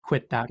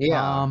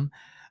 Quit.com,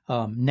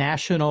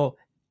 national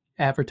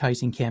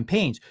advertising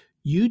campaigns.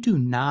 You do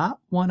not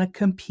want to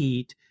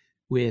compete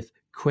with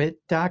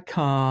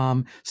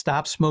Quit.com,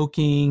 Stop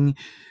Smoking,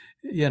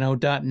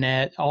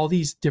 .net, all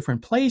these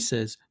different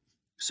places.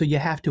 So you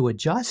have to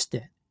adjust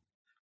it.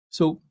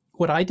 So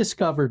what I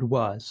discovered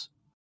was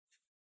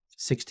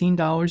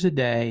 $16 a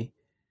day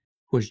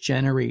was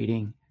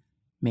generating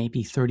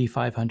maybe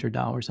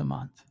 $3,500 a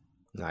month.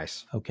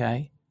 Nice.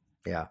 Okay.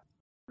 Yeah.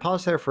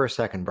 Pause there for a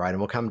second, Brian, and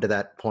we'll come to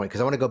that point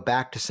because I want to go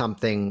back to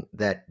something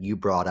that you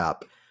brought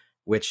up,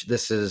 which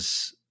this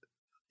is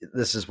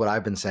what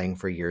I've been saying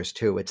for years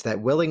too. It's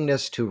that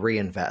willingness to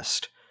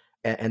reinvest.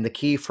 And the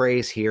key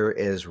phrase here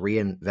is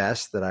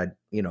reinvest, that I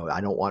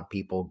don't want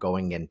people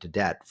going into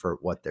debt for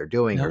what they're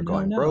doing or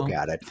going broke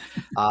at it.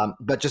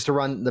 But just to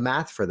run the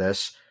math for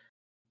this,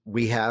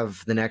 we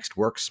have the next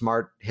Work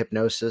Smart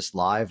Hypnosis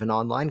live and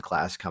online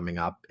class coming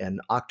up in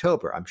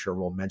October. I'm sure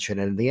we'll mention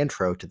it in the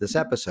intro to this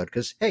episode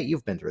because, hey,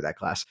 you've been through that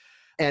class.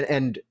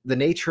 And the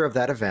nature of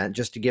that event,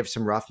 just to give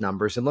some rough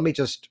numbers, and let me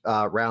just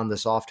round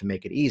this off to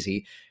make it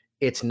easy.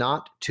 It's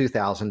not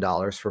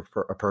 $2,000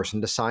 for a person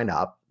to sign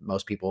up.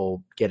 Most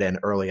people get in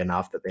early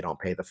enough that they don't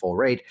pay the full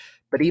rate.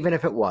 But even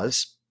if it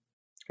was,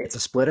 it's a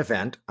split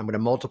event. I'm going to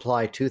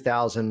multiply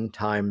 2,000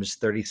 times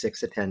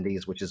 36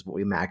 attendees, which is what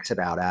we max it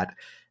out at.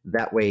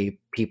 That way,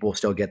 people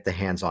still get the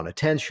hands-on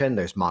attention.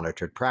 There's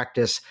monitored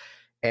practice.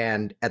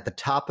 And at the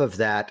top of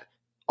that,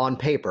 on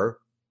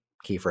paper,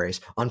 key phrase,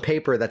 on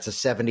paper, that's a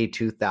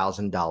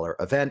 $72,000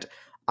 event.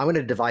 I'm going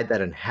to divide that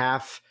in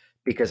half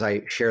because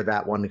I share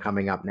that one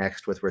coming up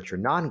next with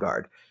Richard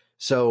Nongard.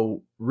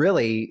 So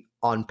really,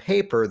 on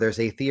paper, there's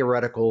a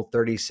theoretical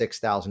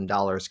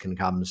 $36,000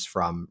 comes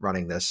from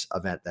running this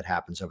event that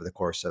happens over the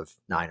course of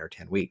 9 or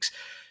 10 weeks.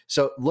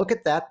 So look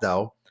at that,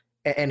 though.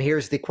 And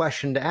here's the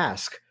question to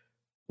ask.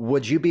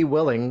 Would you be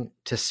willing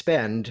to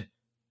spend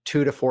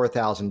 $2,000 to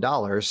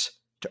 $4,000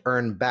 to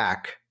earn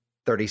back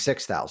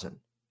 $36,000?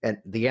 And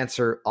the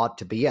answer ought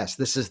to be yes.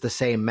 This is the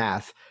same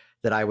math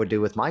that I would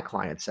do with my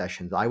client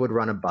sessions. I would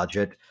run a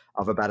budget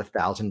of about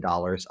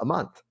 $1,000 a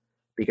month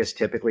because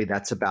typically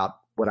that's about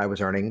what I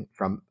was earning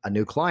from a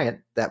new client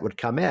that would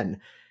come in.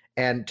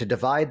 And to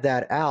divide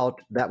that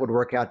out, that would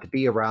work out to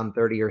be around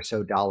 $30 or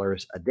so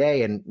a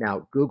day. And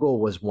now Google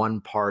was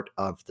one part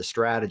of the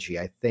strategy.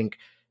 I think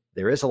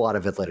there is a lot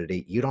of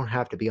validity. You don't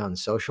have to be on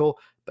social,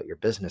 but your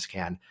business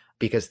can,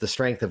 because the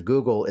strength of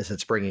Google is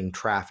it's bringing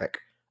traffic.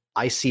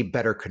 I see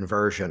better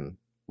conversion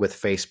with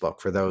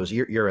Facebook. For those,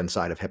 you're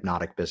inside of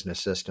Hypnotic Business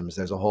Systems.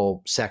 There's a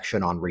whole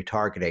section on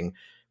retargeting,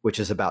 which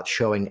is about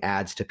showing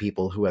ads to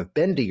people who have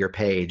been to your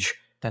page,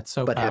 that's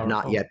so but powerful. have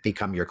not yet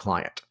become your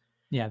client.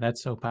 Yeah,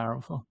 that's so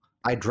powerful.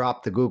 I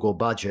dropped the Google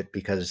budget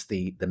because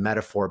the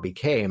metaphor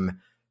became,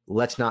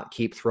 let's not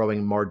keep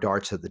throwing more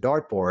darts at the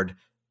dartboard.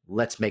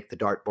 Let's make the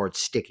dartboard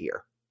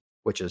stickier,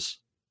 which is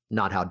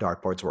not how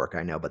dartboards work,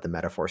 I know, but the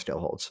metaphor still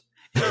holds.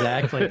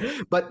 Exactly.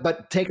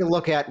 But take a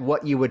look at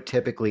what you would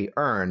typically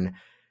earn.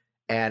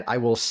 And I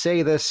will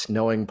say this,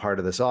 knowing part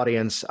of this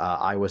audience,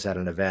 I was at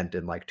an event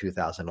in like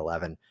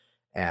 2011,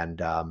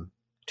 and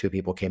two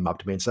people came up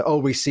to me and said, "Oh,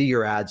 we see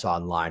your ads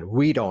online.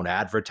 We don't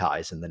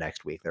advertise." And the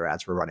next week, their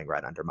ads were running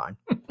right under mine.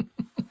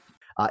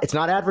 It's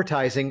not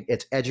advertising,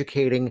 it's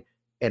educating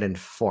and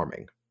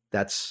informing.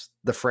 That's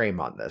the frame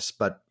on this.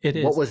 But It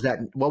is.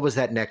 What was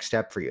that next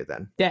step for you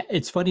then? Yeah,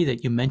 it's funny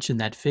that you mentioned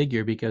that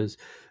figure, because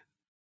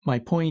my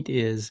point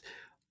is,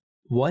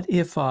 what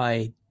if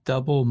I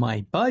double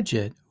my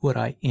budget? Would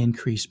I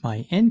increase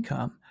my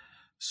income?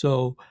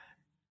 So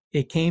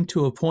it came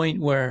to a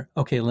point where,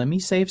 okay, let me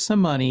save some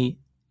money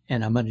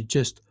and I'm going to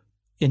just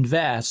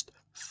invest,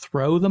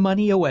 throw the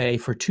money away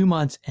for 2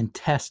 months and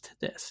test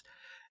this.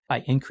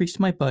 I increased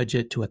my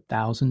budget to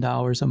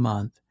 $1,000 a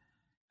month.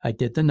 I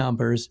did the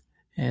numbers,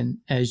 and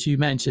as you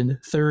mentioned,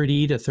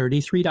 $30 to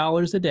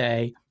 $33 a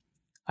day.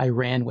 I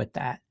ran with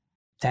that.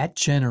 That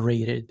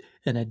generated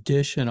an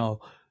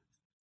additional,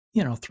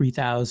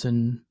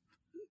 $3,000,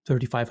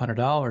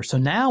 $3,500. So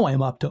now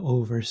I'm up to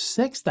over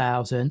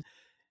 $6,000,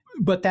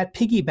 but that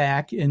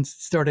piggyback and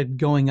started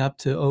going up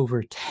to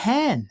over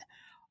 10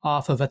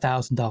 off of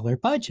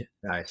 $1,000 budget.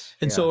 Nice.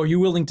 And so, are you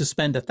willing to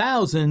spend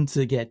 $1,000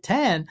 to get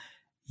 10?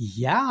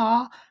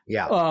 Yeah.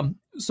 Yeah.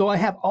 So I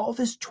have all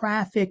this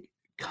traffic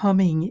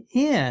coming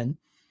in,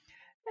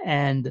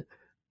 and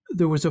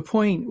there was a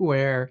point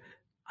where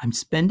I'm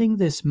spending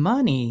this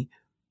money,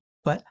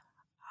 but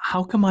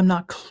how come I'm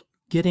not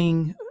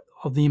getting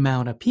the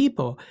amount of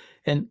people?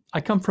 And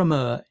I come from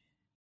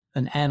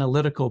an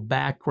analytical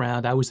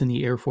background. I was in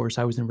the Air Force.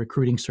 I was in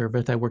recruiting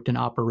service. I worked in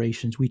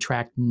operations. We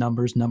tracked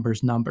numbers.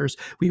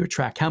 We would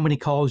track how many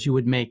calls you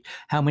would make,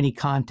 how many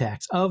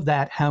contacts. Of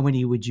that, how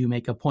many would you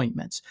make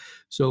appointments?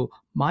 So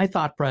my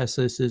thought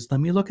process is, let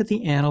me look at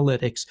the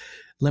analytics.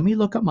 Let me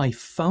look at my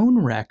phone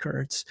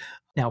records.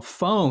 Now,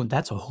 phone,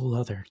 that's a whole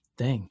other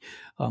thing.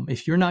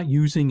 If you're not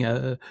using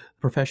a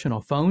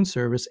professional phone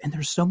service, and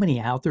there's so many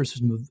out there,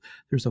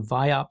 there's a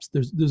VIOPS,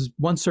 there's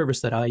one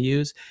service that I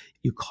use.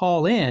 You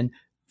call in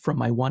from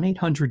my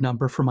 1-800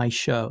 number for my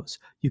shows.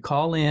 You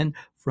call in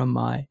from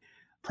my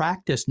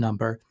practice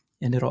number,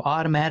 and it'll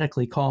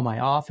automatically call my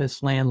office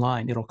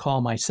landline. It'll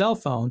call my cell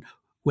phone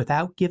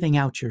without giving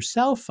out your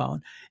cell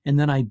phone. And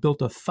then I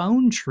built a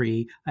phone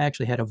tree. I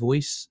actually had a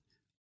voice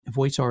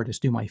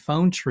artist do my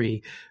phone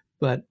tree,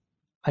 but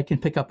I can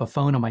pick up a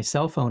phone on my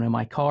cell phone in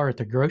my car at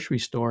the grocery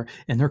store,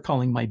 and they're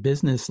calling my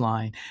business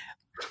line.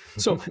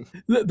 So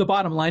the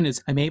bottom line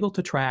is, I'm able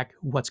to track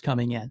what's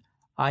coming in.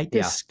 I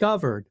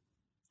discovered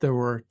there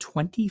were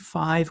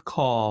 25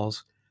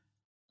 calls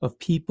of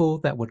people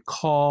that would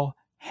call,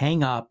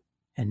 hang up,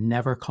 and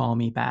never call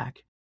me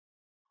back.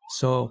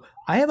 So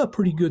I have a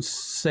pretty good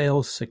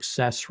sales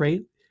success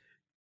rate.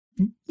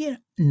 90%,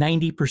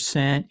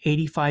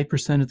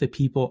 85% of the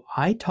people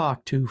I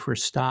talk to for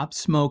Stop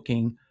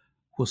Smoking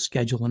will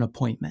schedule an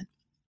appointment.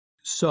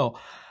 So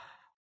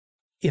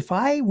if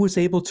I was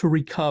able to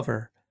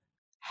recover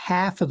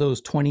half of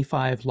those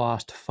 25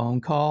 lost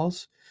phone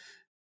calls,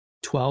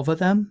 12 of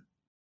them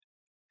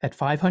at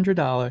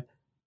 $500,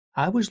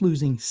 I was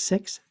losing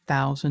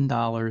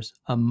 $6,000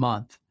 a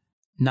month,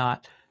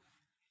 not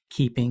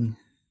keeping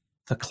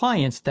the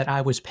clients that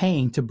I was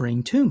paying to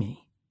bring to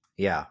me.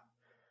 Yeah.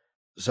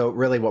 So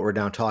really what we're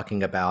now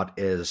talking about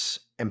is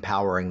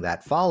empowering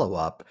that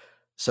follow-up.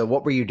 So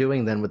what were you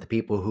doing then with the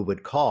people who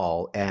would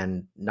call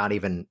and not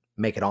even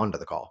make it onto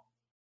the call?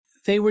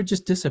 They were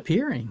just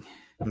disappearing.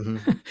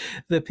 Mm-hmm.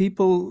 The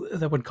people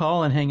that would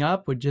call and hang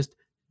up would just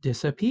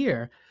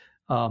disappear.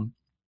 And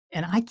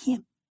I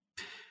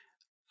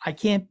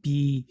can't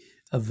be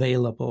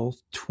available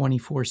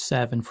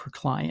 24/7 for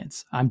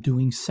clients. I'm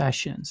doing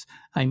sessions.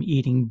 I'm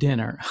eating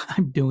dinner.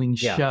 I'm doing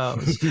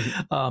shows.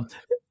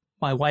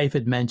 My wife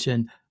had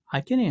mentioned,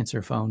 I can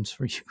answer phones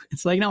for you.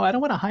 It's like, no, I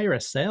don't want to hire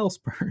a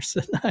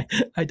salesperson.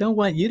 I don't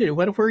want you to.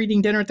 What if we're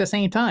eating dinner at the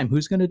same time?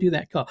 Who's going to do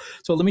that call?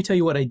 So let me tell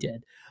you what I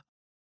did.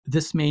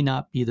 This may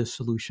not be the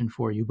solution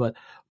for you, but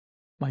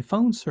my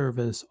phone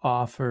service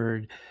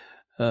offered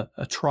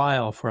a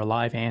trial for a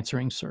live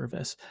answering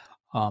service.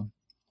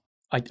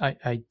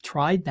 I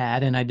tried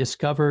that, and I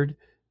discovered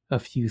a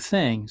few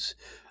things.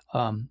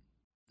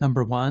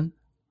 Number one,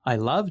 I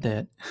loved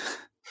it.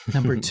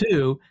 Number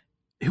two,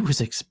 it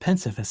was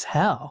expensive as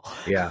hell.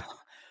 Yeah.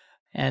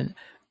 And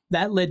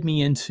that led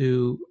me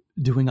into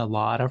doing a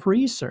lot of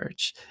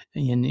research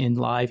in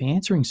live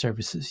answering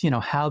services,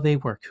 how they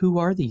work. Who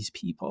are these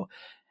people?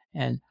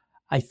 And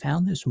I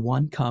found this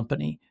one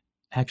company,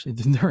 actually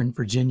they're in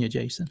Virginia,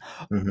 Jason,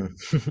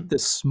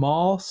 this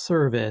small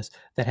service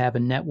that have a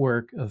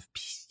network of,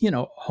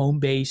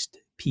 home-based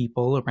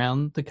people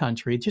around the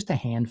country, just a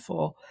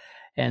handful.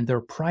 And their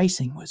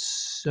pricing was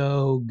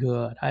so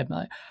good.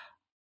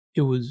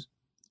 It was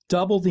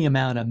double the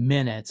amount of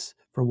minutes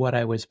for what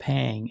I was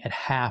paying at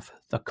half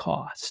the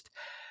cost.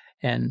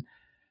 And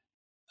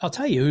I'll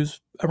tell you, it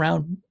was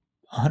around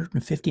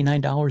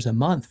 $159 a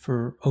month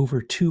for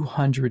over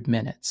 200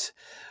 minutes.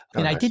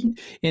 And nice. I didn't,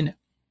 and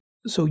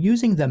so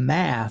using the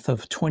math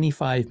of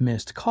 25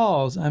 missed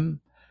calls,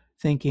 I'm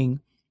thinking,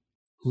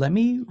 let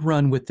me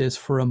run with this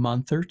for a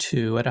month or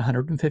two at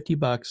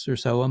 $150 or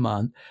so a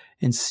month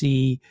and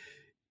see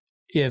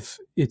if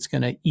it's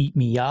going to eat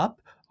me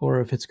up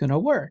or if it's going to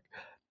work.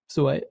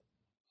 So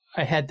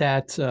I had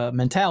that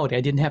mentality.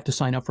 I didn't have to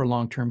sign up for a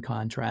long-term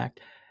contract.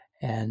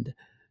 And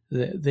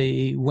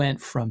they went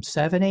from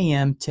 7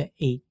 a.m. to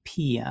 8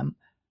 p.m.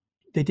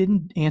 They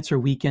didn't answer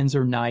weekends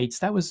or nights.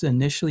 That was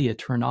initially a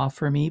turnoff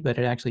for me, but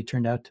it actually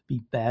turned out to be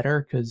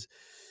better because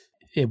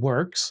it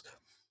works.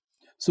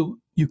 So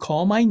you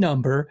call my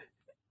number,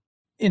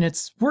 and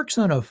it works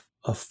on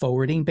a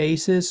forwarding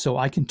basis, so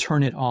I can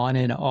turn it on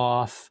and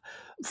off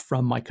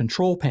from my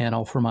control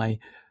panel for my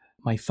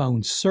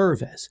phone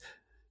service.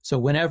 So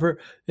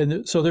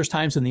so there's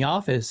times in the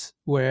office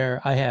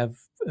where I have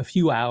a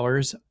few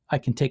hours, I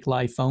can take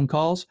live phone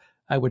calls.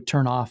 I would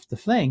turn off the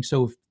thing.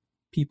 So if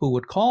people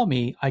would call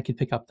me, I could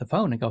pick up the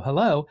phone and go,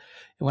 hello.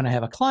 And when I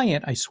have a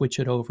client, I switch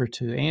it over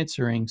to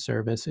answering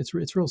service. It's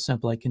real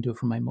simple. I can do it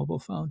from my mobile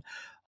phone.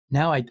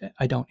 Now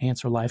I don't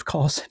answer live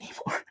calls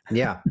anymore.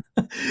 Yeah.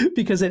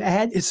 Because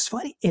it's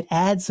funny. It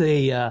adds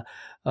a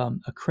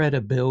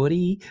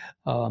credibility.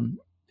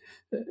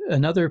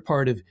 Another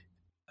part of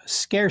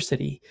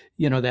scarcity,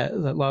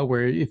 that law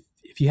where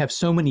if you have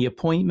so many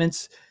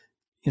appointments,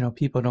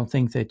 people don't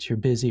think that you're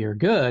busy or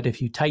good.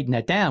 If you tighten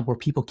that down where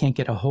people can't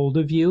get a hold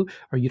of you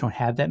or you don't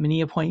have that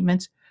many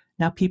appointments,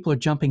 now people are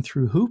jumping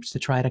through hoops to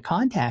try to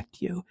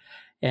contact you.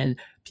 And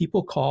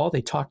people call,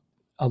 they talk,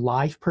 a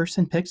live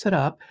person picks it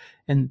up.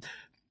 And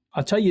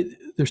I'll tell you,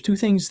 there's two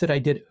things that I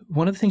did.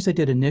 One of the things I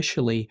did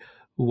initially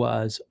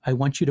was I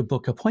want you to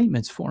book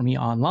appointments for me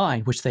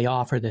online, which they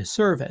offer this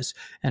service.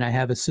 And I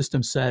have a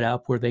system set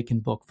up where they can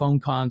book phone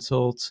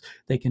consults,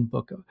 they can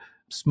book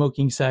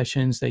smoking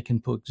sessions, they can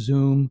book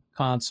Zoom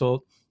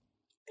consult.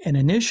 And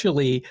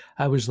initially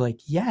I was like,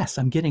 yes,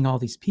 I'm getting all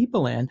these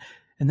people in.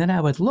 And then I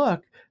would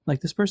look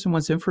like this person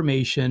wants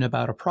information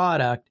about a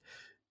product.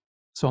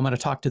 So I'm going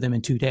to talk to them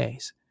in 2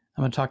 days.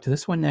 I'm going to talk to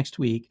this one next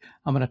week.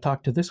 I'm going to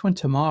talk to this one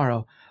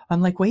tomorrow.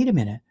 I'm like, wait a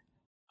minute.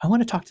 I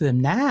want to talk to them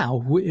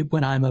now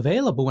when I'm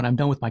available, when I'm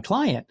done with my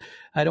client.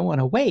 I don't want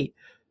to wait.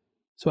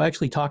 So I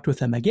actually talked with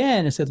them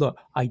again and said, look,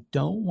 I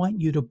don't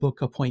want you to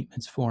book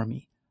appointments for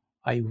me.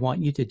 I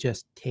want you to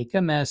just take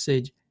a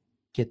message,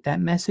 get that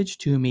message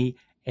to me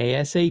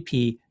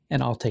ASAP,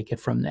 and I'll take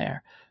it from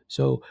there.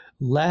 So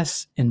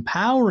less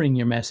empowering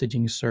your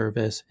messaging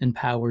service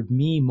empowered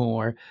me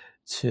more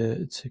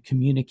to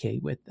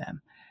communicate with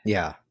them.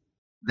 Yeah.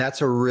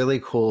 That's a really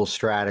cool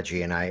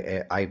strategy. And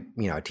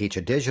I teach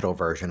a digital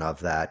version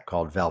of that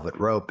called Velvet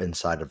Rope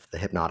inside of the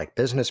Hypnotic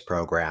Business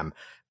Program.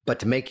 But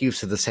to make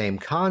use of the same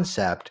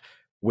concept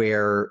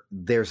where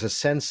there's a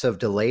sense of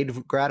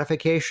delayed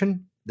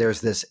gratification,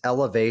 there's this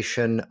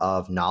elevation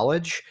of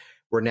knowledge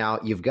where now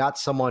you've got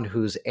someone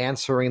who's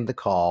answering the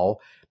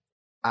call,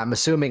 I'm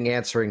assuming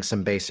answering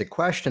some basic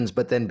questions,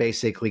 but then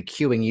basically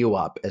queuing you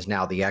up as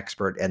now the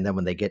expert. And then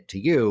when they get to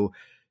you,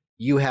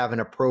 you have an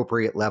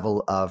appropriate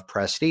level of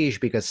prestige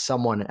because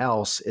someone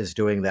else is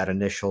doing that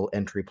initial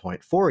entry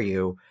point for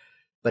you.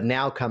 But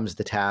now comes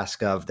the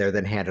task of they're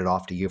then handed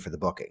off to you for the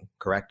booking,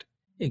 correct?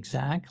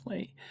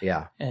 Exactly.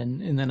 Yeah.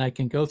 And then I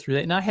can go through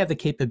that. And I have the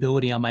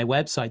capability on my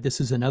website.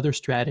 This is another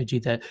strategy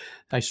that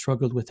I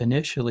struggled with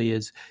initially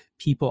is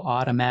people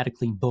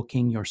automatically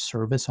booking your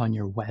service on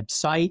your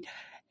website.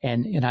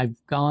 And I've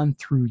gone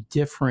through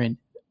different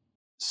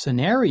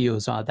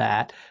scenarios on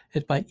that.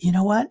 But you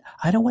know what?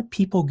 I don't want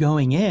people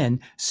going in,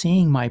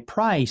 seeing my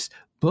price,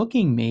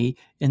 booking me,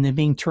 and then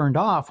being turned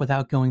off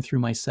without going through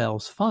my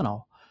sales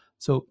funnel.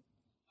 So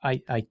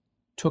I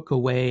took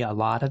away a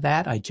lot of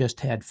that. I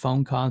just had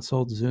phone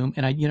consult, Zoom,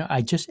 and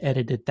I just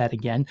edited that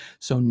again.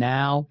 So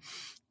now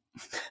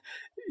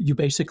you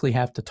basically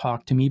have to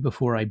talk to me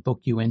before I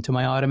book you into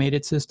my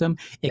automated system,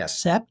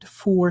 except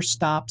for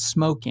stop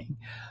smoking,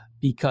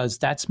 because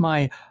that's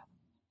my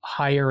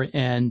higher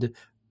end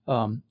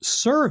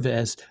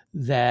service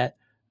that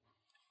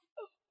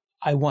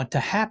I want to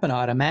happen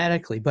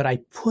automatically. But I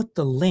put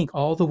the link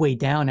all the way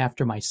down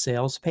after my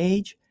sales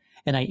page,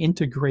 and I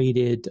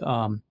integrated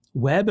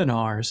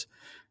webinars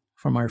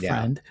from our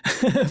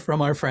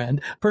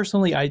friend.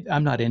 Personally,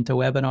 I'm not into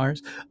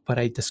webinars, but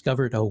I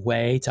discovered a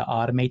way to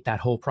automate that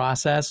whole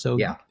process. So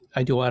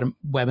I do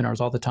webinars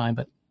all the time,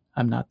 but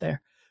I'm not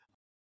there.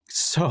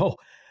 So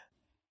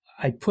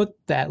I put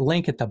that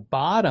link at the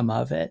bottom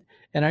of it.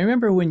 And I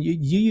remember when you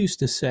used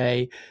to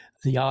say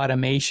the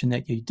automation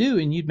that you do,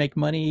 and you'd make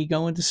money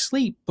going to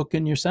sleep,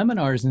 booking your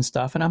seminars and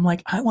stuff. And I'm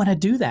like, I want to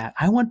do that.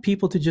 I want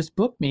people to just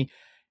book me.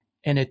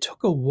 And it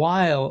took a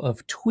while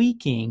of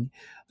tweaking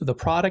the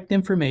product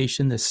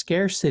information, the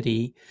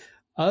scarcity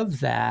of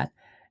that.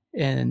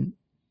 And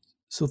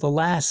so the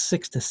last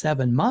 6 to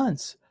 7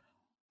 months,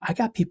 I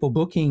got people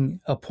booking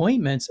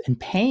appointments and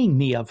paying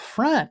me up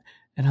front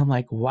And I'm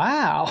like,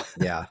 wow.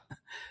 Yeah.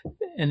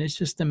 And it's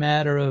just a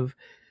matter of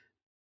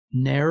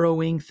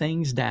narrowing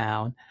things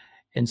down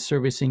and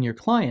servicing your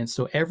clients.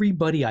 So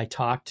everybody I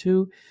talk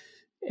to,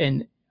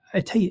 and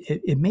I tell you,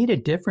 it made a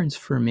difference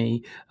for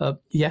me.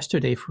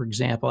 Yesterday, for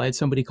example, I had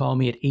somebody call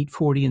me at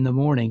 8:40 in the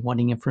morning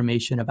wanting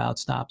information about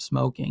stop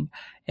smoking.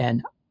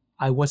 And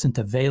I wasn't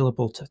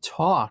available to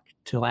talk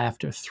till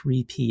after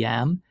 3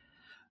 p.m.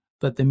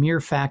 But the mere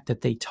fact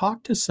that they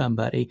talked to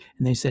somebody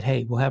and they said,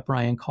 hey, we'll have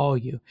Brian call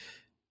you.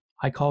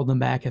 I called them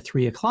back at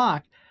 3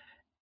 o'clock,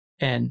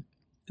 and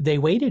they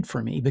waited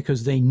for me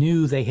because they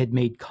knew they had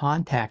made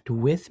contact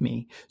with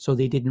me. So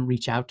they didn't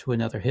reach out to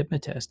another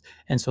hypnotist.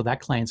 And so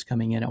that client's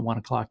coming in at 1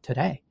 o'clock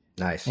today.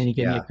 Nice. And he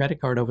gave me Yeah. a credit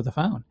card over the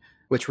phone.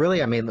 Which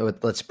really, I mean,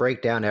 let's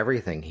break down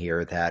everything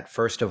here. That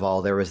first of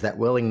all, there was that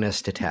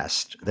willingness to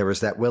test. There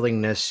was that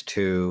willingness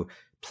to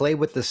play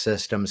with the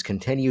systems,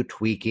 continue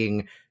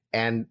tweaking,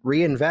 and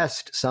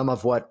reinvest some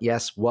of what,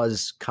 yes,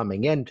 was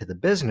coming into the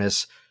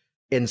business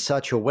in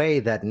such a way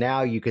that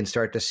now you can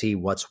start to see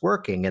what's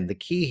working. And the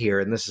key here,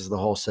 and this is the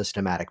whole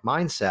systematic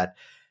mindset,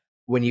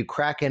 when you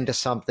crack into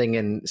something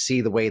and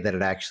see the way that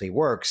it actually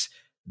works,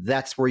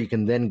 that's where you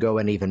can then go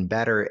in even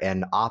better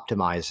and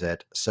optimize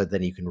it so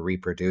then you can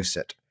reproduce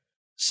it.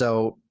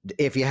 So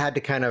if you had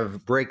to kind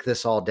of break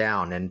this all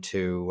down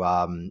into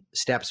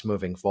steps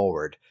moving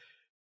forward,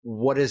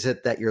 what is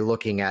it that you're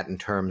looking at in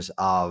terms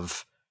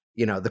of,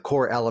 the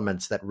core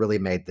elements that really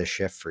made this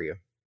shift for you?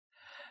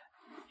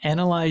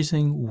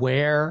 Analyzing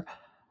where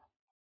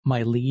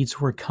my leads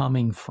were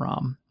coming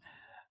from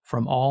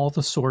all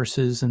the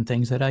sources and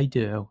things that I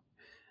do,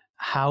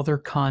 how they're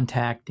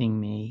contacting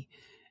me.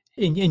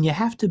 And you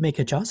have to make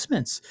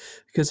adjustments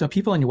because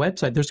people on your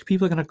website, there's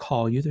people going to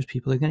call you, there's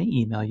people that are going to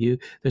email you,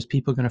 there's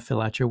people going to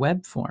fill out your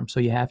web form. So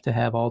you have to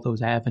have all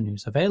those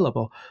avenues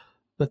available.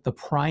 But the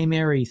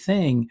primary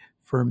thing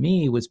for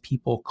me was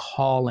people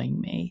calling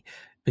me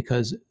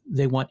because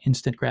they want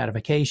instant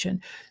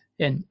gratification.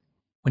 And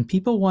when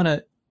people want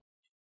to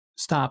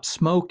stop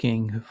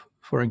smoking,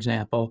 for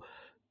example,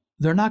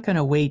 they're not going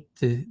to wait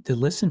to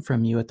listen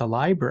from you at the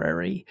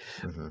library.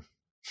 Mm-hmm.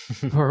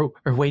 or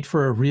wait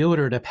for a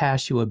realtor to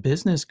pass you a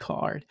business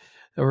card,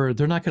 or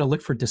they're not going to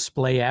look for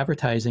display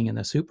advertising in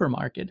the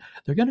supermarket.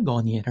 They're going to go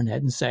on the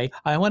internet and say,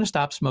 I want to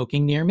stop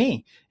smoking near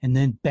me. And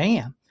then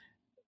bam,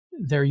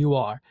 there you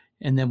are.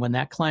 And then when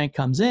that client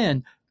comes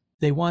in,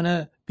 they want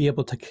to be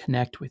able to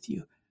connect with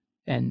you.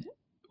 And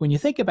when you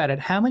think about it,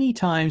 how many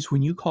times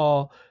when you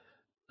call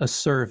a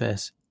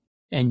service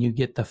and you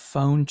get the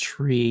phone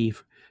tree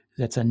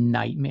that's a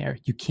nightmare.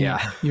 You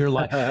can't, You're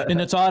like, and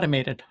it's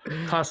automated.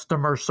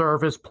 Customer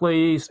service,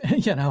 please.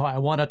 I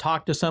want to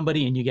talk to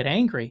somebody, and you get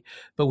angry.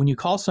 But when you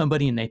call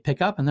somebody and they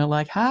pick up and they're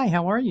like, hi,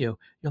 how are you?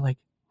 You're like,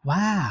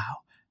 wow,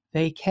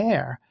 they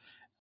care.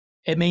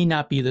 It may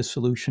not be the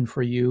solution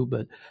for you,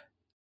 but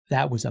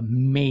that was a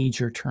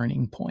major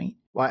turning point.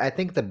 Well, I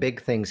think the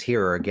big things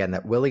here are, again,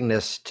 that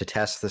willingness to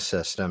test the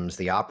systems,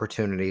 the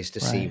opportunities to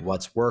see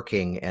what's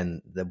working,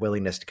 and the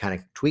willingness to kind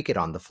of tweak it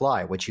on the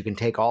fly, which you can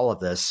take all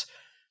of this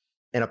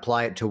and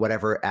apply it to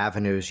whatever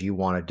avenues you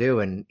want to do.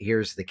 And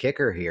here's the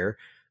kicker here.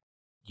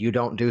 You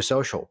don't do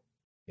social,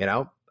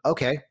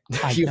 Okay.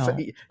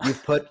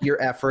 You've put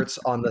your efforts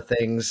on the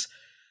things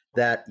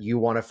that you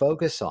want to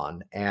focus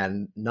on.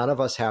 And none of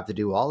us have to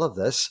do all of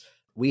this.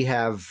 We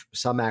have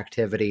some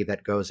activity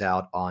that goes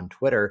out on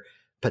Twitter,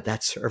 but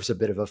that serves a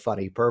bit of a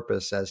funny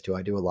purpose as to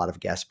I do a lot of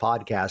guest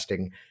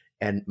podcasting,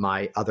 and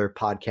my other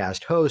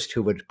podcast host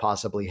who would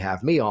possibly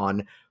have me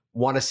on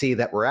want to see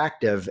that we're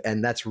active.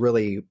 And that's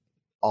really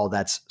all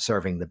that's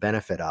serving the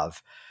benefit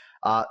of.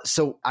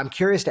 So I'm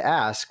curious to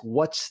ask,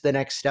 what's the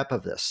next step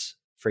of this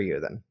for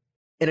you then,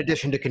 in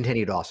addition to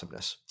continued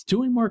awesomeness?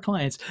 Doing more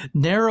clients,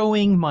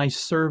 narrowing my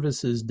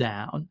services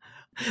down,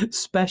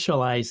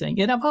 specializing.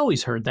 And I've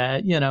always heard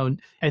that,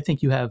 I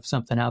think you have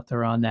something out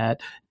there on that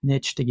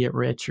niche to get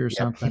rich or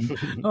something.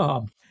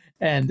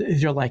 And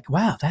you're like,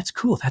 wow, that's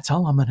cool. That's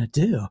all I'm going to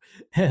do.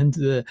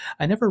 And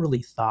I never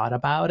really thought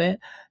about it.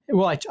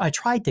 Well, I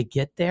tried to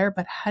get there,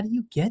 but how do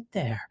you get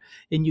there?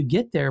 And you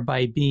get there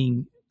by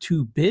being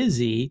too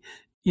busy.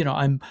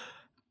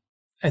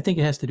 I think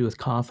it has to do with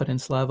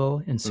confidence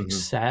level and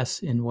success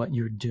in what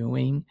you're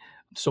doing.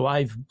 So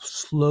I've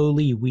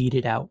slowly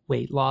weeded out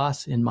weight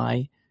loss in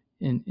my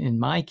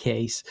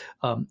case.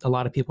 A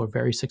lot of people are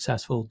very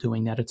successful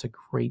doing that. It's a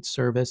great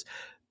service.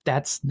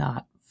 That's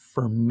not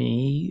for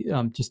me.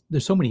 Just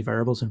there's so many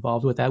variables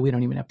involved with that. We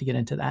don't even have to get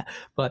into that.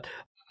 But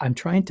I'm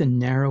trying to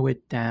narrow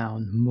it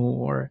down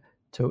more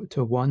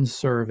to one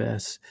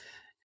service.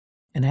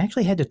 And I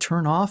actually had to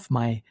turn off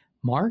my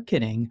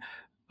marketing.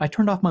 I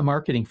turned off my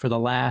marketing for the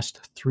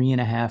last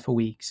 3.5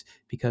 weeks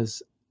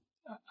because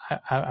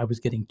I was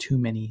getting too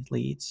many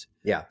leads.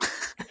 Yeah.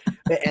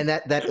 And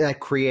that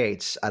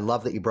creates, I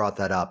love that you brought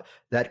that up,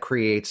 that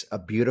creates a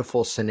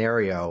beautiful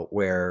scenario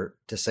where,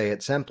 to say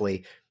it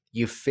simply,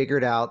 you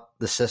figured out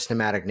the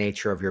systematic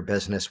nature of your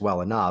business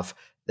well enough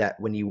that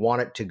when you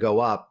want it to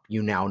go up,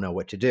 you now know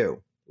what to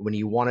do. When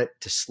you want it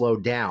to slow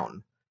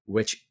down,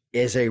 which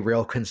is a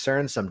real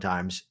concern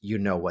sometimes, you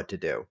know what to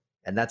do.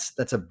 And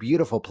that's a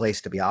beautiful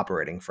place to be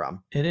operating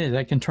from. It is.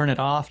 I can turn it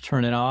off,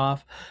 turn it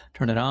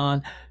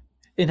on.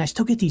 And I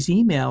still get these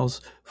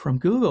emails from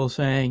Google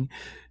saying,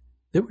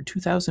 there were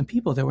 2,000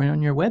 people that were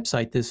on your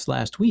website this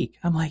last week.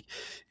 I'm like,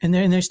 and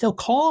they still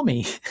call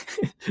me.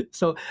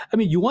 So, I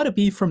mean, you want to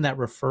be from that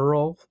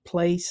referral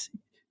place,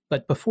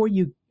 but before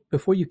you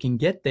can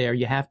get there,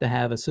 you have to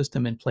have a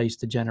system in place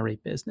to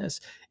generate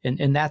business.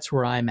 And that's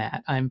where I'm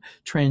at. I'm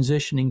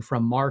transitioning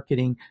from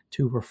marketing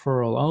to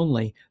referral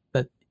only,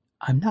 but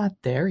I'm not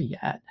there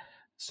yet.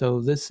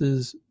 So this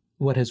is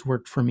what has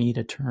worked for me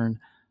to turn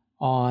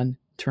on,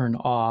 turn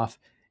off,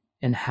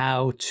 and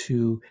how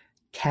to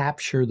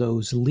capture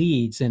those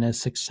leads in a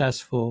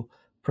successful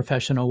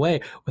professional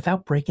way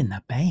without breaking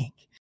the bank.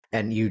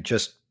 And you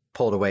just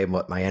pulled away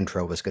what my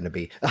intro was going to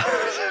be.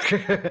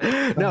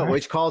 No,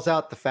 which calls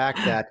out the fact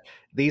that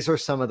these are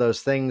some of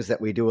those things that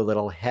we do a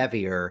little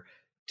heavier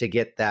to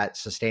get that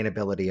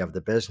sustainability of the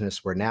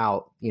business. Where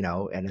now,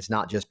 and it's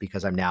not just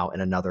because I'm now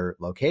in another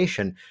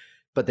location,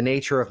 but the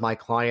nature of my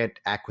client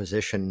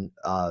acquisition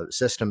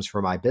systems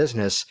for my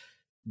business,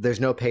 there's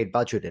no paid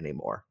budget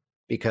anymore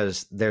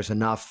because there's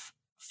enough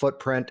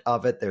footprint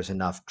of it. There's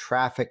enough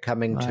traffic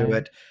coming to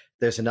it.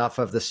 There's enough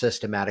of the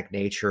systematic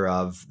nature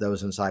of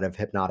those inside of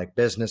Hypnotic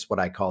Business, what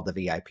I call the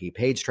VIP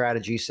paid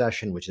strategy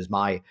session, which is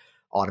my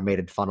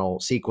automated funnel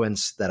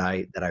sequence that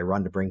I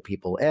run to bring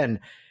people in,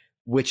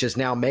 which is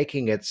now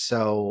making it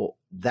so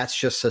that's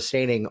just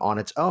sustaining on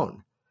its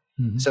own.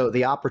 Mm-hmm. So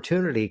the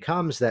opportunity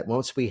comes that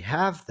once we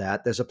have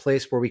that, there's a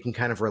place where we can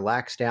kind of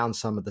relax down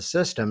some of the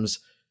systems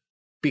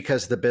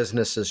because the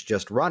business is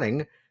just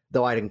running.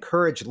 Though I'd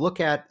encourage,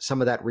 look at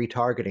some of that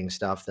retargeting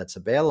stuff that's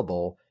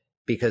available,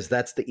 because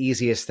that's the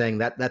easiest thing.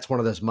 That's one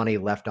of those money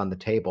left on the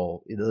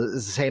table. It's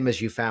the same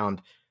as you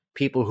found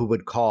people who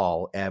would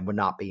call and would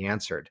not be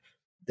answered.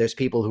 There's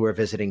people who are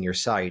visiting your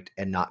site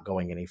and not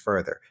going any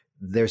further.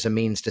 There's a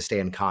means to stay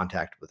in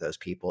contact with those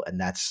people, and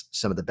that's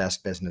some of the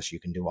best business you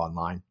can do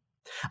online.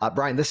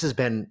 Brian, this has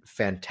been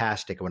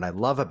fantastic. And what I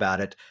love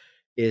about it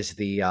is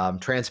the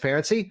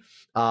transparency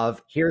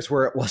of here's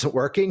where it wasn't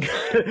working.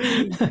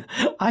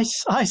 I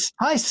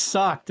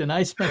sucked and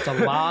I spent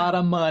a lot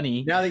of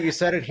money. Now that you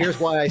said it, here's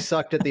why I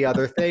sucked at the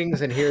other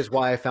things. And here's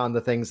why I found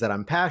the things that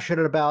I'm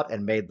passionate about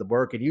and made the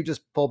work. And you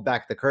just pulled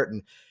back the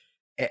curtain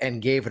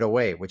and gave it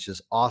away, which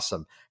is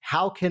awesome.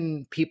 How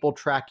can people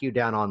track you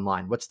down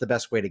online? What's the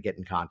best way to get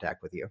in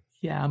contact with you?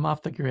 Yeah, I'm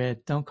off the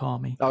grid. Don't call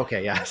me.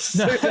 Okay, yes.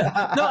 No,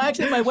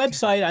 actually, my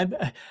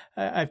website,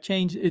 I've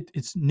changed it.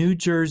 It's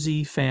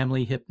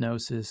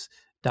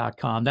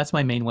NewJerseyFamilyHypnosis.com. That's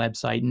my main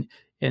website.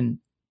 And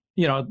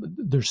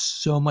there's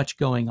so much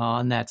going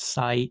on that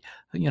site.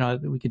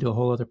 We could do a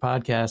whole other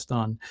podcast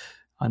on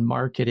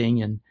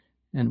marketing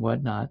and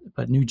whatnot.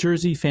 But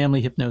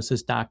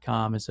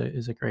NewJerseyFamilyHypnosis.com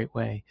is a great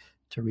way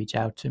to reach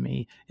out to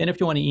me. And if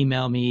you want to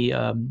email me,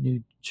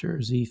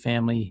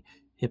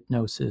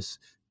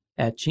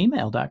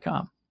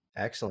 NewJerseyFamilyHypnosis@gmail.com.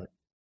 Excellent.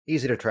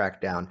 Easy to track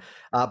down.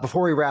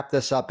 Before we wrap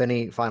this up,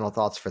 any final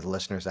thoughts for the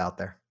listeners out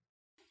there?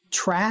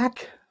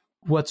 Track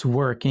what's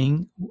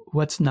working,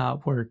 what's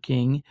not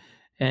working,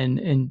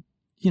 and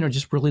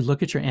just really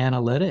look at your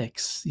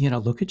analytics.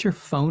 Look at your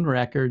phone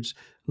records,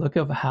 look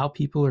at how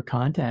people are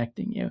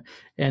contacting you.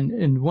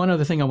 And one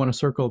other thing I want to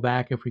circle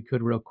back, if we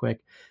could, real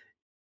quick,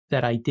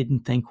 that I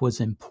didn't think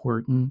was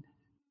important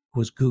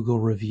was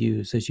Google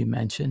reviews, as you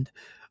mentioned.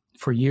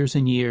 For years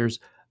and years,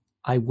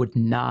 I would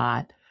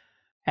not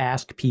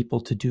ask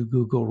people to do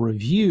Google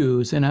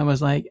reviews. And I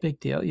was like, big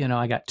deal.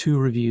 I got 2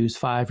 reviews,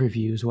 5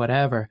 reviews,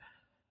 whatever.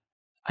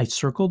 I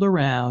circled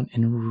around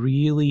and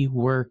really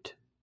worked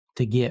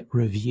to get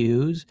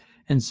reviews.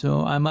 And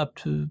so I'm up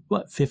to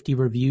 50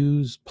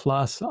 reviews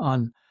plus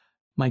on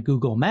my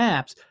Google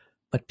Maps.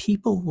 But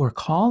people were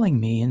calling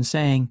me and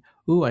saying,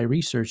 "Ooh, I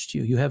researched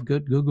you. You have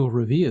good Google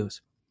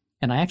reviews."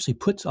 And I actually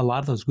put a lot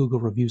of those Google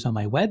reviews on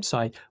my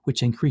website,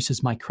 which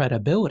increases my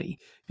credibility.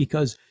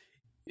 Because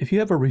if you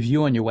have a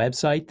review on your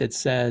website that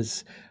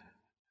says,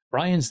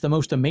 "Brian's the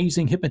most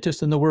amazing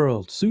hypnotist in the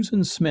world,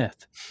 Susan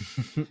Smith."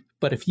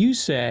 But if you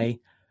say,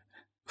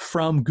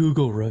 "From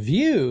Google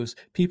reviews,"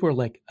 people are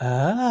like,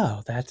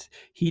 "Oh,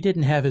 he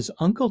didn't have his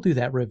uncle do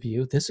that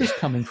review. This is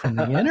coming from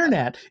the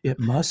internet. It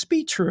must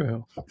be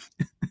true."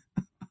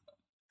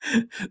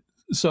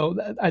 So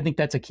I think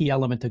that's a key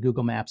element to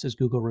Google Maps is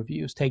Google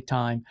reviews. Take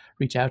time,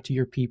 reach out to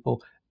your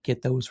people,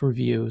 get those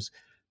reviews,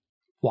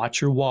 watch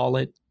your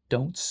wallet.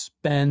 Don't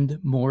spend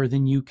more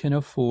than you can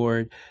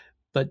afford,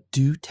 but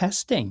do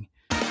testing.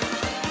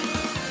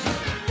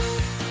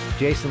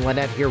 Jason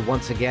Linett here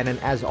once again, and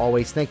as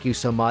always, thank you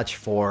so much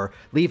for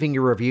leaving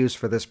your reviews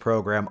for this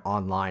program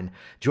online.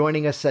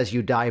 Joining us as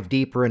you dive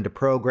deeper into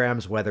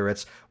programs, whether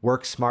it's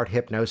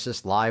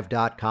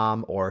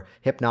WorkSmartHypnosisLive.com or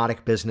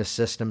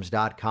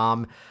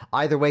HypnoticBusinessSystems.com.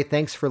 Either way,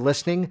 thanks for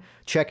listening.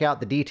 Check out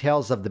the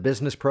details of the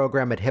business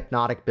program at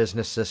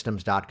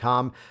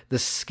HypnoticBusinessSystems.com. The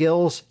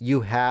skills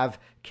you have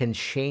can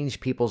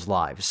change people's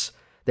lives.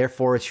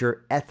 Therefore, it's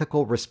your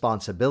ethical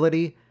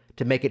responsibility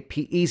to make it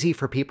easy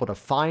for people to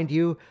find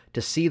you,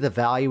 to see the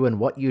value in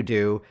what you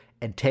do,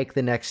 and take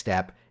the next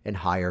step and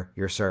hire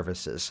your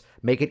services.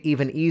 Make it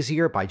even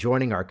easier by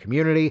joining our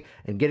community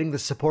and getting the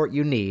support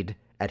you need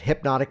at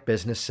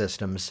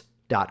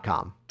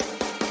hypnoticbusinesssystems.com.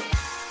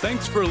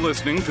 Thanks for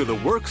listening to the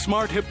Work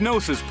Smart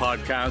Hypnosis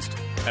podcast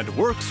at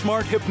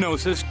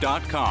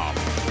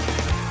WorkSmartHypnosis.com.